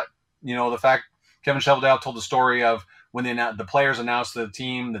that the fact Kevin Cheveldale told the story of when the players announced to the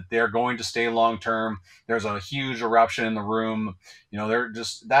team that they're going to stay long term, there's a huge eruption in the room.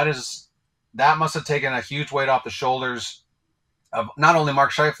 That must have taken a huge weight off the shoulders of not only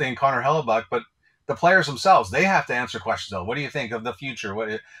Mark Scheifele and Connor Hellebuck, but the players themselves. They have to answer questions though. What do you think of the future?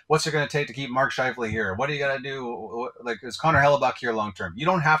 What's it going to take to keep Mark Scheifele here? What are you going to do? Is Connor Hellebuck here long term? You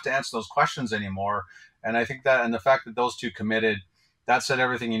don't have to answer those questions anymore. And I think that, and the fact that those two committed, that said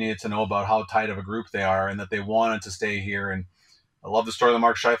everything you needed to know about how tight of a group they are and that they wanted to stay here. And I love the story that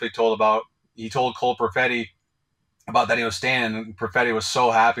Mark Scheifele told about. He told Cole Perfetti about that he was staying, and Perfetti was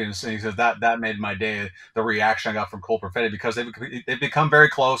so happy, and he said that made my day. The reaction I got from Cole Perfetti, because they've become very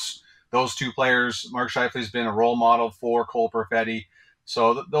close. Those two players, Mark Scheifele's been a role model for Cole Perfetti.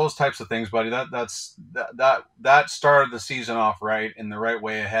 So those types of things, buddy, that started the season off right, in the right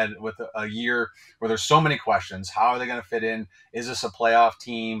way ahead, with a year where there's so many questions. How are they going to fit in? Is this a playoff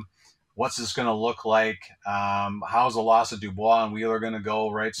team? What's this going to look like? How's the loss of Dubois and Wheeler going to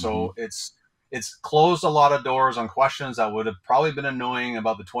go, right? So it's closed a lot of doors on questions that would have probably been annoying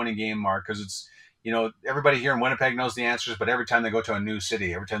about the 20 game mark, because it's, everybody here in Winnipeg knows the answers, but every time they go to a new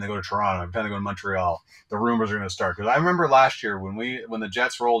city, every time they go to Toronto, every time they go to Montreal, the rumors are going to start. Because I remember last year when the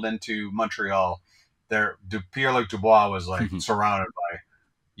Jets rolled into Montreal, Pierre-Luc Dubois was like surrounded by,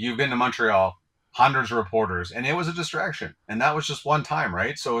 you've been to Montreal, hundreds of reporters, and it was a distraction. And that was just one time,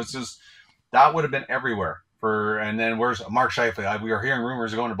 right? So it's just, that would have been everywhere. And then where's Mark Scheifele? We were hearing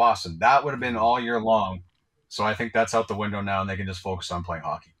rumors of going to Boston. That would have been all year long. So I think that's out the window now, and they can just focus on playing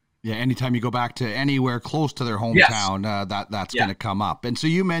hockey. Yeah, anytime you go back to anywhere close to their hometown, that's going to come up. And so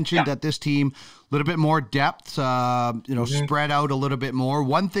you mentioned that this team, a little bit more depth, spread out a little bit more.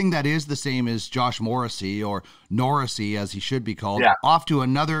 One thing that is the same is Josh Morrissey, or Norrisy as he should be called, off to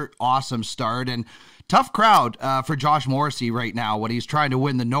another awesome start. And tough crowd for Josh Morrissey right now when he's trying to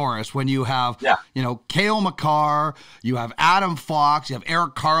win the Norris. When you have, Cale Makar, you have Adam Fox, you have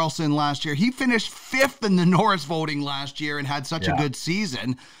Erik Karlsson last year. He finished 5th in the Norris voting last year and had such a good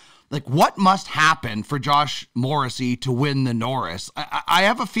season. Like, what must happen for Josh Morrissey to win the Norris? I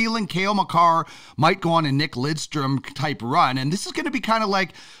have a feeling Cale Makar might go on a Nick Lidstrom type run, and this is going to be kind of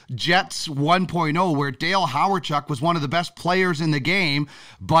like Jets 1.0, where Dale Hawerchuk was one of the best players in the game,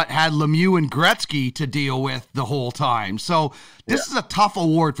 but had Lemieux and Gretzky to deal with the whole time. So this is a tough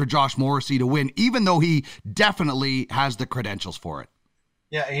award for Josh Morrissey to win, even though he definitely has the credentials for it.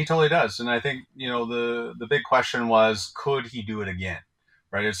 Yeah, he totally does. And I think, the big question was, could he do it again?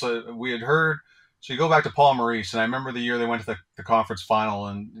 Right. So we had heard, so you go back to Paul Maurice, and I remember the year they went to the conference final,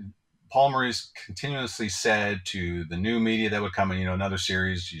 and Paul Maurice continuously said to the new media that would come in, another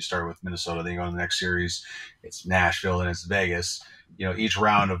series, you start with Minnesota, then you go to the next series, it's Nashville and it's Vegas, each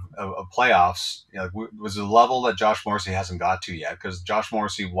round of playoffs, was a level that Josh Morrissey hasn't got to yet, because Josh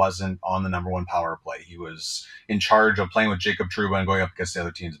Morrissey wasn't on the number one power play. He was in charge of playing with Jacob Trouba and going up against the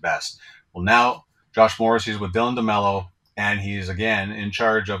other team's best. Well, now Josh Morrissey's with Dylan DeMello, and he's, again, in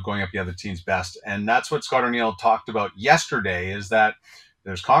charge of going up the other team's best. And that's what Scott O'Neill talked about yesterday, is that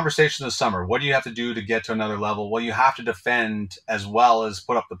there's conversation this summer. What do you have to do to get to another level? Well, you have to defend as well as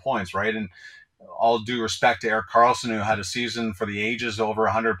put up the points, right? And all due respect to Erik Karlsson, who had a season for the ages over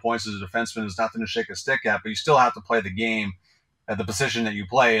 100 points as a defenseman, is nothing to shake a stick at, but you still have to play the game at the position that you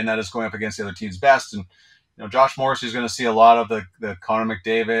play, and that is going up against the other team's best. And Josh Morrissey is going to see a lot of the Connor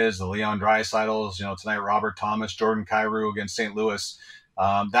McDavids, the Leon Draisaitl's, tonight Robert Thomas, Jordan Kyrou against St. Louis.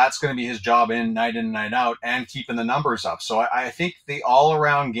 That's going to be his job in, night out, and keeping the numbers up. So I think the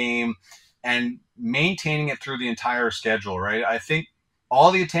all-around game and maintaining it through the entire schedule, right? I think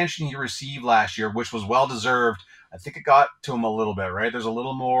all the attention he received last year, which was well-deserved, I think it got to him a little bit, right? There's a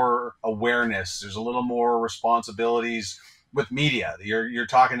little more awareness. There's a little more responsibilities with media. You're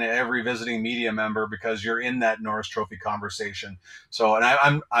talking to every visiting media member because you're in that Norris Trophy conversation. So,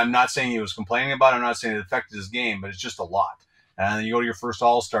 and I'm not saying he was complaining about it. I'm not saying it affected his game, but it's just a lot. And then you go to your first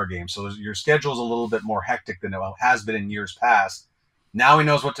All-Star game. So your schedule is a little bit more hectic than it has been in years past. Now he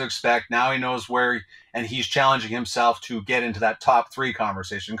knows what to expect. Now he knows and he's challenging himself to get into that top 3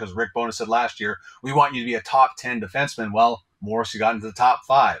 conversation, because Rick Bowness said last year, we want you to be a top 10 defenseman. Well, Morrissey got into the top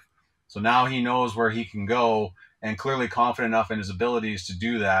 5. So now he knows where he can go, and clearly confident enough in his abilities to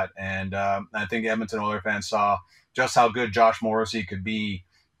do that. And I think Edmonton Oilers fans saw just how good Josh Morrissey could be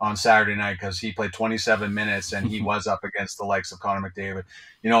on Saturday night, because he played 27 minutes and he was up against the likes of Connor McDavid,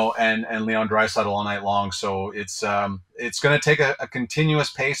 and Leon Draisaitl all night long. So it's going to take a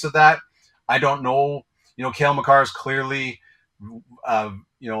continuous pace of that. I don't know, Cale Makar is clearly,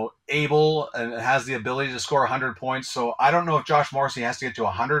 able and has the ability to score 100 points. So I don't know if Josh Morrissey has to get to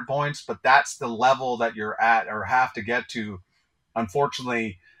 100 points, but that's the level that you're at or have to get to,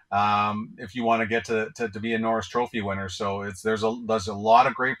 unfortunately, if you want to get to be a Norris Trophy winner. So there's a lot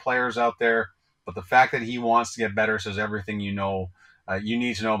of great players out there, but the fact that he wants to get better says everything you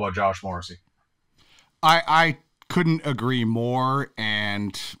need to know about Josh Morrissey. I couldn't agree more.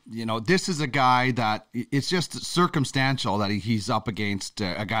 And, this is a guy that it's just circumstantial that he's up against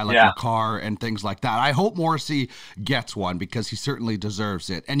a guy like Makar and things like that. I hope Morrissey gets one, because he certainly deserves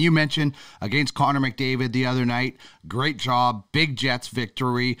it. And you mentioned against Connor McDavid the other night, great job, big Jets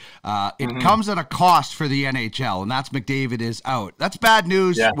victory. It comes at a cost for the NHL, and that's McDavid is out. That's bad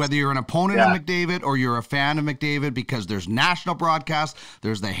news, whether you're an opponent of McDavid or you're a fan of McDavid, because there's national broadcast,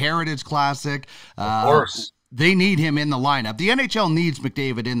 there's the Heritage Classic. Of course. They need him in the lineup. The NHL needs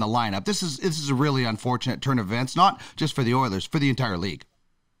McDavid in the lineup. This is a really unfortunate turn of events, not just for the Oilers, for the entire league.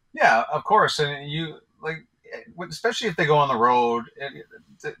 Yeah, of course. And especially if they go on the road,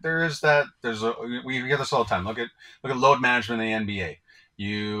 we hear this all the time. Look at load management in the NBA.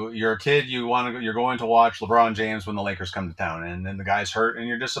 You're a kid. You're going to watch LeBron James when the Lakers come to town, and then the guy's hurt, and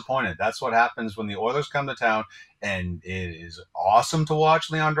you're disappointed. That's what happens when the Oilers come to town, and it is awesome to watch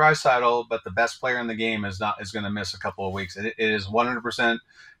Leon Draisaitl, but the best player in the game is going to miss a couple of weeks. It is 100%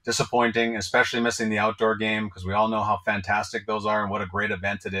 disappointing, especially missing the outdoor game, because we all know how fantastic those are and what a great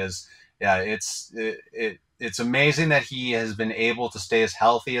event it is. Yeah, it's amazing that he has been able to stay as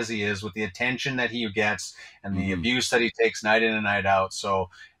healthy as he is with the attention that he gets and the abuse that he takes night in and night out.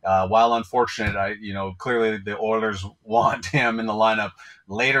 So while unfortunate, clearly the Oilers want him in the lineup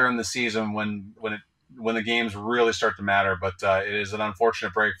later in the season when the games really start to matter. But it is an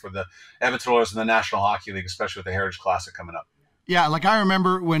unfortunate break for the Edmonton Oilers in the National Hockey League, especially with the Heritage Classic coming up. Yeah, like I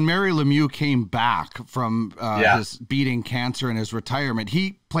remember when Mary Lemieux came back from his beating cancer and his retirement,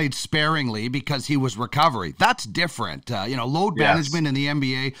 he played sparingly because he was recovering. That's different. Load management in the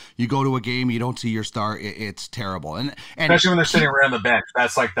NBA, you go to a game, you don't see your star, it's terrible. And especially when they're sitting around the bench.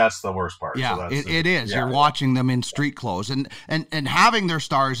 That's the worst part. Yeah, so it is. Yeah. You're watching them in street clothes. And having their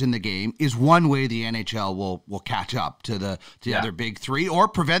stars in the game is one way the NHL will catch up to the other big three or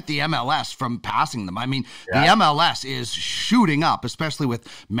prevent the MLS from passing them. I mean, the MLS is shooting up, especially with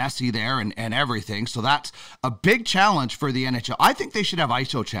Messi there and everything. So that's a big challenge for the NHL. I think they should have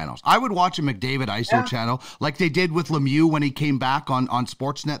ISO channels. I would watch a McDavid ISO channel like they did with Lemieux when he came back on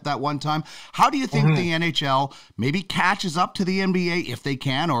Sportsnet that one time. How do you think the NHL maybe catches up to the NBA if they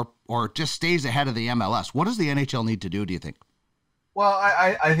can, or just stays ahead of the MLS? What does the NHL need to do you think? Well,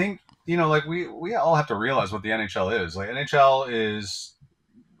 I think, like we all have to realize what the NHL is. Like NHL is,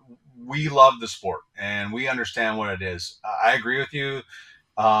 we love the sport and we understand what it is. I agree with you.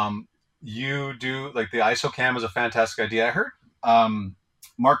 You do, like, the ISO cam is a fantastic idea. I heard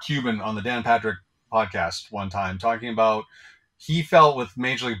Mark Cuban on the Dan Patrick podcast one time talking about, he felt with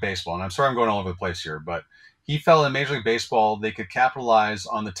Major League Baseball, and I'm sorry I'm going all over the place here, but he felt in Major League Baseball they could capitalize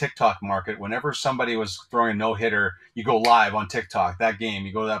on the TikTok market. Whenever somebody was throwing a no-hitter, you go live on TikTok, that game,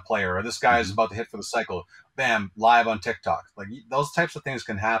 you go to that player, or this guy is about to hit for the cycle, bam, live on TikTok. Like, those types of things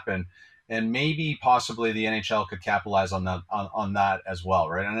can happen, and maybe possibly the NHL could capitalize on that as well,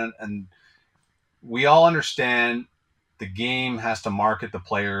 right? And we all understand the game has to market the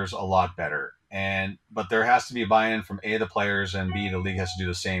players a lot better, but there has to be buy-in from A, the players, and B, the league has to do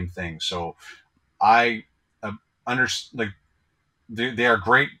the same thing. So I understand, like, they are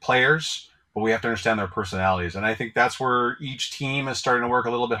great players, but we have to understand their personalities, and I think that's where each team is starting to work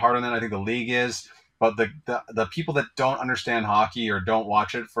a little bit harder than I think the league is. But the people that don't understand hockey or don't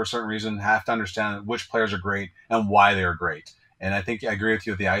watch it for a certain reason have to understand which players are great and why they are great. And I think I agree with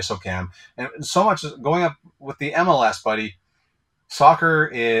you with the ISO cam. And so much going up with the MLS, buddy,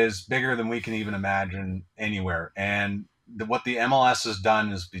 soccer is bigger than we can even imagine anywhere. And what the MLS has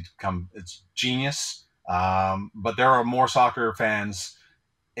done is it's genius. But there are more soccer fans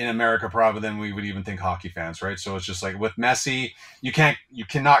in America probably than we would even think hockey fans, right? So it's just like with Messi, you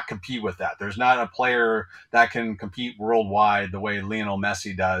cannot compete with that. There's not a player that can compete worldwide the way Lionel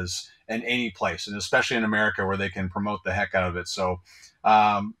Messi does in any place, and especially in America where they can promote the heck out of it. So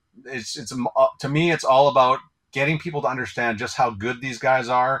it's to me, it's all about getting people to understand just how good these guys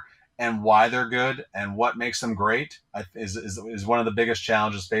are and why they're good and what makes them great is one of the biggest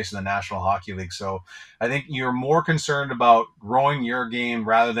challenges facing the National Hockey League. So I think you're more concerned about growing your game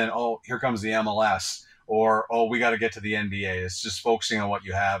rather than, oh, here comes the MLS, or, oh, we got to get to the NBA. It's just focusing on what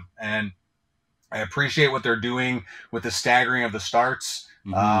you have. And I appreciate what they're doing with the staggering of the starts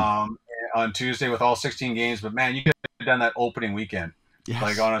on Tuesday with all 16 games. But, man, you could have done that opening weekend,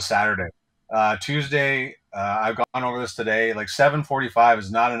 like on a Saturday. Tuesday, I've gone over this today, like 7:45 is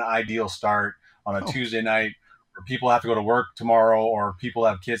not an ideal start on a Tuesday night where people have to go to work tomorrow or people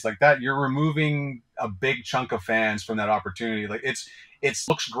have kids like that. You're removing a big chunk of fans from that opportunity. Like, it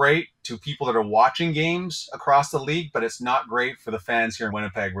looks great to people that are watching games across the league, but it's not great for the fans here in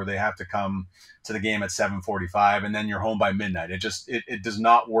Winnipeg where they have to come to the game at 7:45 and then you're home by midnight. It does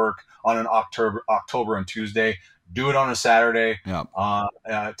not work on an October and Tuesday. Do it on a Saturday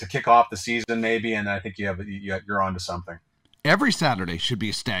to kick off the season, maybe, and I think you're on to something. Every Saturday should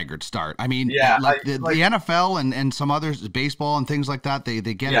be a staggered start. I mean, the NFL and some others, baseball and things like that, they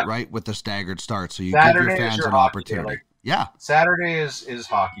get it right with the staggered start, so you give your fans an opportunity. Saturday is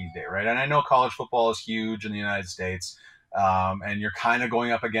hockey day, right? And I know college football is huge in the United States, and you're kind of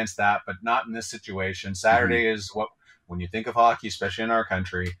going up against that, but not in this situation. Saturday is when you think of hockey, especially in our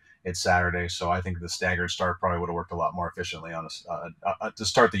country, it's Saturday. So I think the staggered start probably would have worked a lot more efficiently on to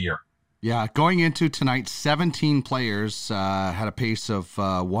start the year. Yeah, going into tonight, 17 players had a pace of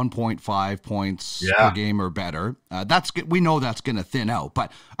 1.5 points per game or better. We know that's going to thin out.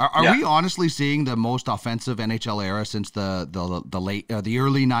 But are we honestly seeing the most offensive NHL era since the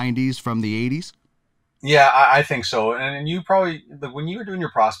early 90s from the 80s? Yeah, I think so. And you probably, when you were doing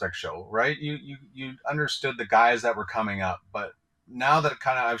your prospect show, right, you understood the guys that were coming up. But now that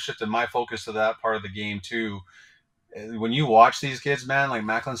I've shifted my focus to that part of the game too, when you watch these kids, man, like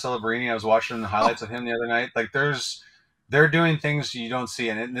Macklin Celebrini, I was watching the highlights of him the other night. Like they're doing things you don't see,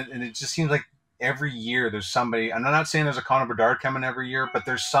 and it just seems like every year there's somebody. And I'm not saying there's a Connor Bedard coming every year, but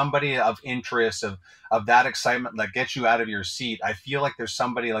there's somebody of interest, of that excitement that gets you out of your seat. I feel like there's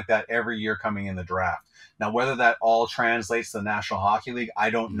somebody like that every year coming in the draft. Now, whether that all translates to the National Hockey League, I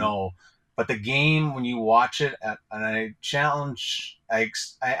don't know. But the game, when you watch it, and I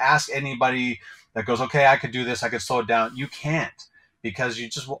ask anybody that goes, okay, I could do this, I could slow it down. You can't, because you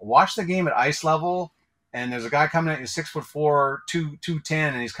just watch the game at ice level, and there's a guy coming at you 6'4",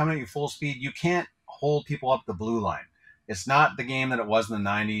 210, and he's coming at you full speed. You can't hold people up the blue line. It's not the game that it was in the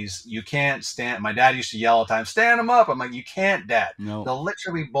 90s. You can't stand. My dad used to yell all the time, "Stand them up." I'm like, you can't, Dad. No. They'll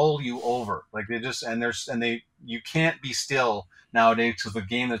literally bowl you over. Like you can't be still nowadays, because the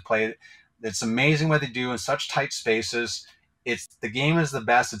game that's played. It's amazing what they do in such tight spaces. The game is the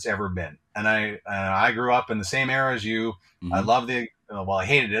best it's ever been. And I grew up in the same era as you. Mm-hmm. I love I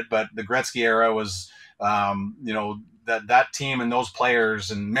hated it, but the Gretzky era was, that team and those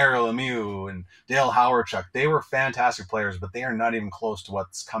players, and Mario Lemieux and Dale Hawerchuk, they were fantastic players, but they are not even close to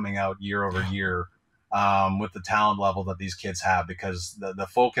what's coming out year over year with the talent level that these kids have, because the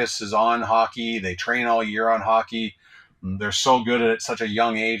focus is on hockey. They train all year on hockey. They're so good at such a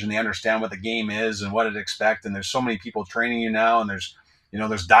young age, and they understand what the game is and what it expects. And there's so many people training you now, and there's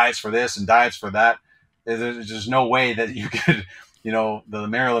diets for this and diets for that. There's no way that you could, the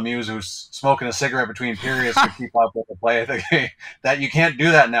Mario Lemieux who's smoking a cigarette between periods could keep up with the play. That you can't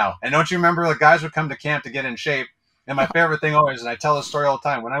do that now. And don't you remember the guys would come to camp to get in shape? And my favorite thing always, and I tell this story all the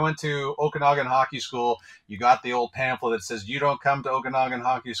time, when I went to Okanagan Hockey School, you got the old pamphlet that says, you don't come to Okanagan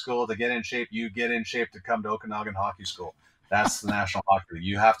Hockey School to get in shape, you get in shape to come to Okanagan Hockey School. That's the National Hockey League.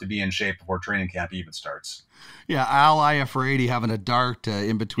 You have to be in shape before training camp even starts. Yeah, Al Iafredi having a dart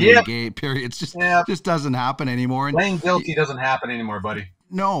in between the game periods just doesn't happen anymore. And playing guilty doesn't happen anymore, buddy.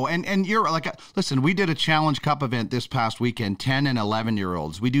 No, and you're like, listen, we did a Challenge Cup event this past weekend, 10 and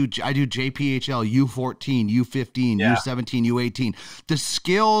 11-year-olds. I do JPHL, U14, U15, U17, U18. The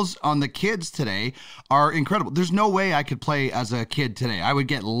skills on the kids today are incredible. There's no way I could play as a kid today. I would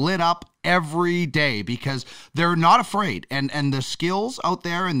get lit up every day because they're not afraid. And the skills out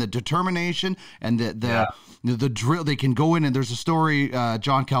there and the determination and the drill, they can go in, and there's a story,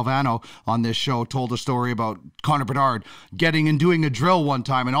 John Calvano on this show told a story about Connor Bedard getting and doing a drill one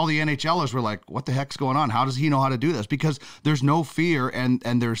time, and all the NHLers were like, what the heck's going on? How does he know how to do this? Because there's no fear, and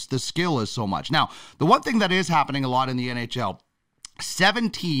there's the skill is so much. Now, the one thing that is happening a lot in the NHL, 7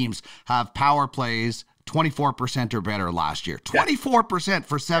 teams have power plays 24% or better last year. 24%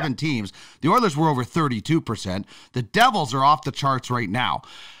 for 7 teams. The Oilers were over 32%. The Devils are off the charts right now.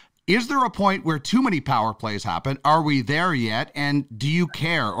 Is there a point where too many power plays happen? Are we there yet? And do you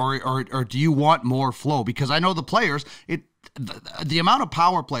care, or do you want more flow? Because I know the players, the amount of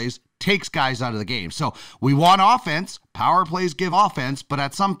power plays takes guys out of the game. So we want offense. Power plays give offense, but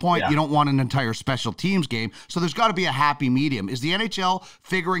at some point you don't want an entire special teams game. So there's got to be a happy medium. Is the NHL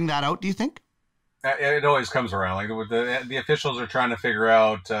figuring that out, do you think? It always comes around. Like the officials are trying to figure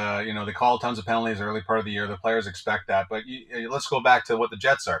out, they call tons of penalties early part of the year. The players expect that. But let's go back to what the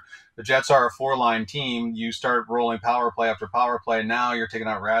Jets are. The Jets are a 4-line team. You start rolling power play after power play. Now you're taking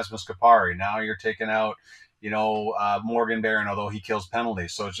out Rasmus Kupari. Now you're taking out, Morgan Barron, although he kills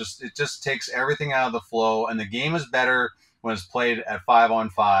penalties. So it just takes everything out of the flow. And the game is better when it's played at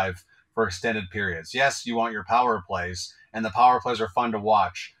 5-on-5 for extended periods. Yes, you want your power plays, and the power plays are fun to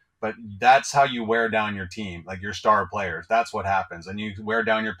watch. But that's how you wear down your team, like your star players. That's what happens. And you wear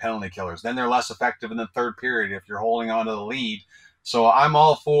down your penalty killers. Then they're less effective in the third period if you're holding on to the lead. So I'm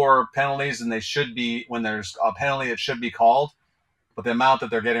all for penalties, and they should be, when there's a penalty, it should be called. But the amount that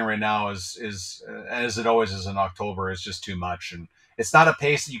they're getting right now is as it always is in October, is just too much. And it's not a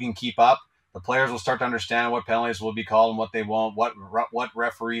pace that you can keep up. The players will start to understand what penalties will be called and what they won't, what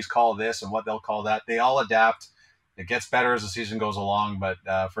referees call this and what they'll call that. They all adapt. It gets better as the season goes along, but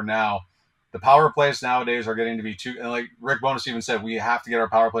for now, the power plays nowadays are getting to be too. And like Rick Bowness even said, we have to get our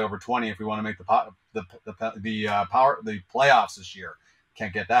power play over 20 if we want to make the playoffs this year.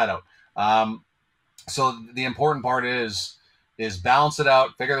 Can't get that out. So the important part is balance it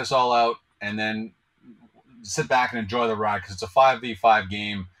out, figure this all out, and then sit back and enjoy the ride, because it's a 5v5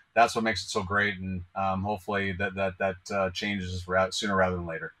 game that's what makes it so great. And hopefully that changes sooner rather than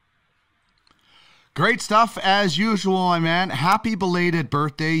later. Great stuff as usual, my man. Happy belated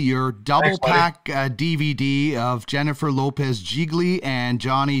birthday. Your double pack DVD of Jennifer Lopez Jiggly and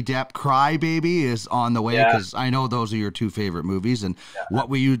Johnny Depp Crybaby is on the way, because I know those are your two favorite movies, and what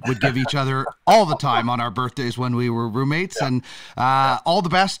we would give each other all the time on our birthdays when we were roommates. And all the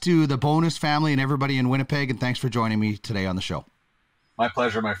best to the Bonus family and everybody in Winnipeg, and thanks for joining me today on the show. My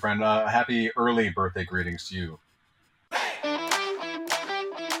pleasure, my friend. Happy early birthday greetings to you.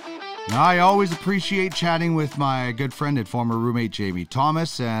 I always appreciate chatting with my good friend and former roommate, Jamie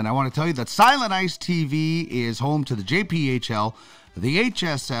Thomas, and I want to tell you that Silent Ice TV is home to the JPHL, the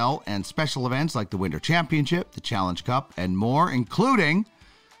HSL, and special events like the Winter Championship, the Challenge Cup, and more, including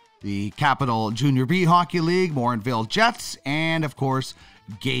the Capital Junior B Hockey League, Morinville Jets, and, of course,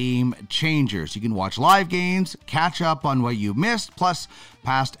 Game Changers. You can watch live games, catch up on what you missed, plus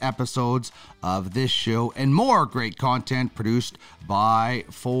past episodes of this show and more great content produced by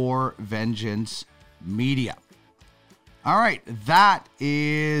For Vengeance Media. All right, that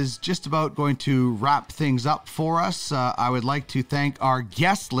is just about going to wrap things up for us. I would like to thank our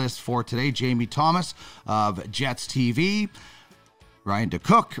guest list for today, Jamie Thomas of Jets TV, Ryan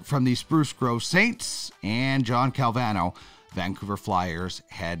DeCook from the Spruce Grove Saints, and John Calvano, Vancouver Flyers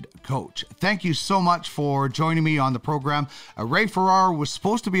head coach. Thank you so much for joining me on the program. Ray Ferraro was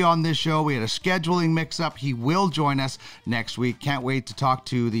supposed to be on this show. We had a scheduling mix-up. He will join us next week. Can't wait to talk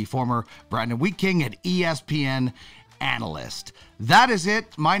to the former Brandon Wheat King at ESPN analyst. That is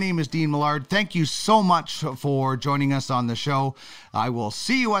it. My name is Dean Millard. Thank you so much for joining us on the show. I will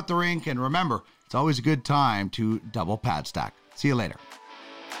see you at the rink, and remember, it's always a good time to double pad stack. See you later.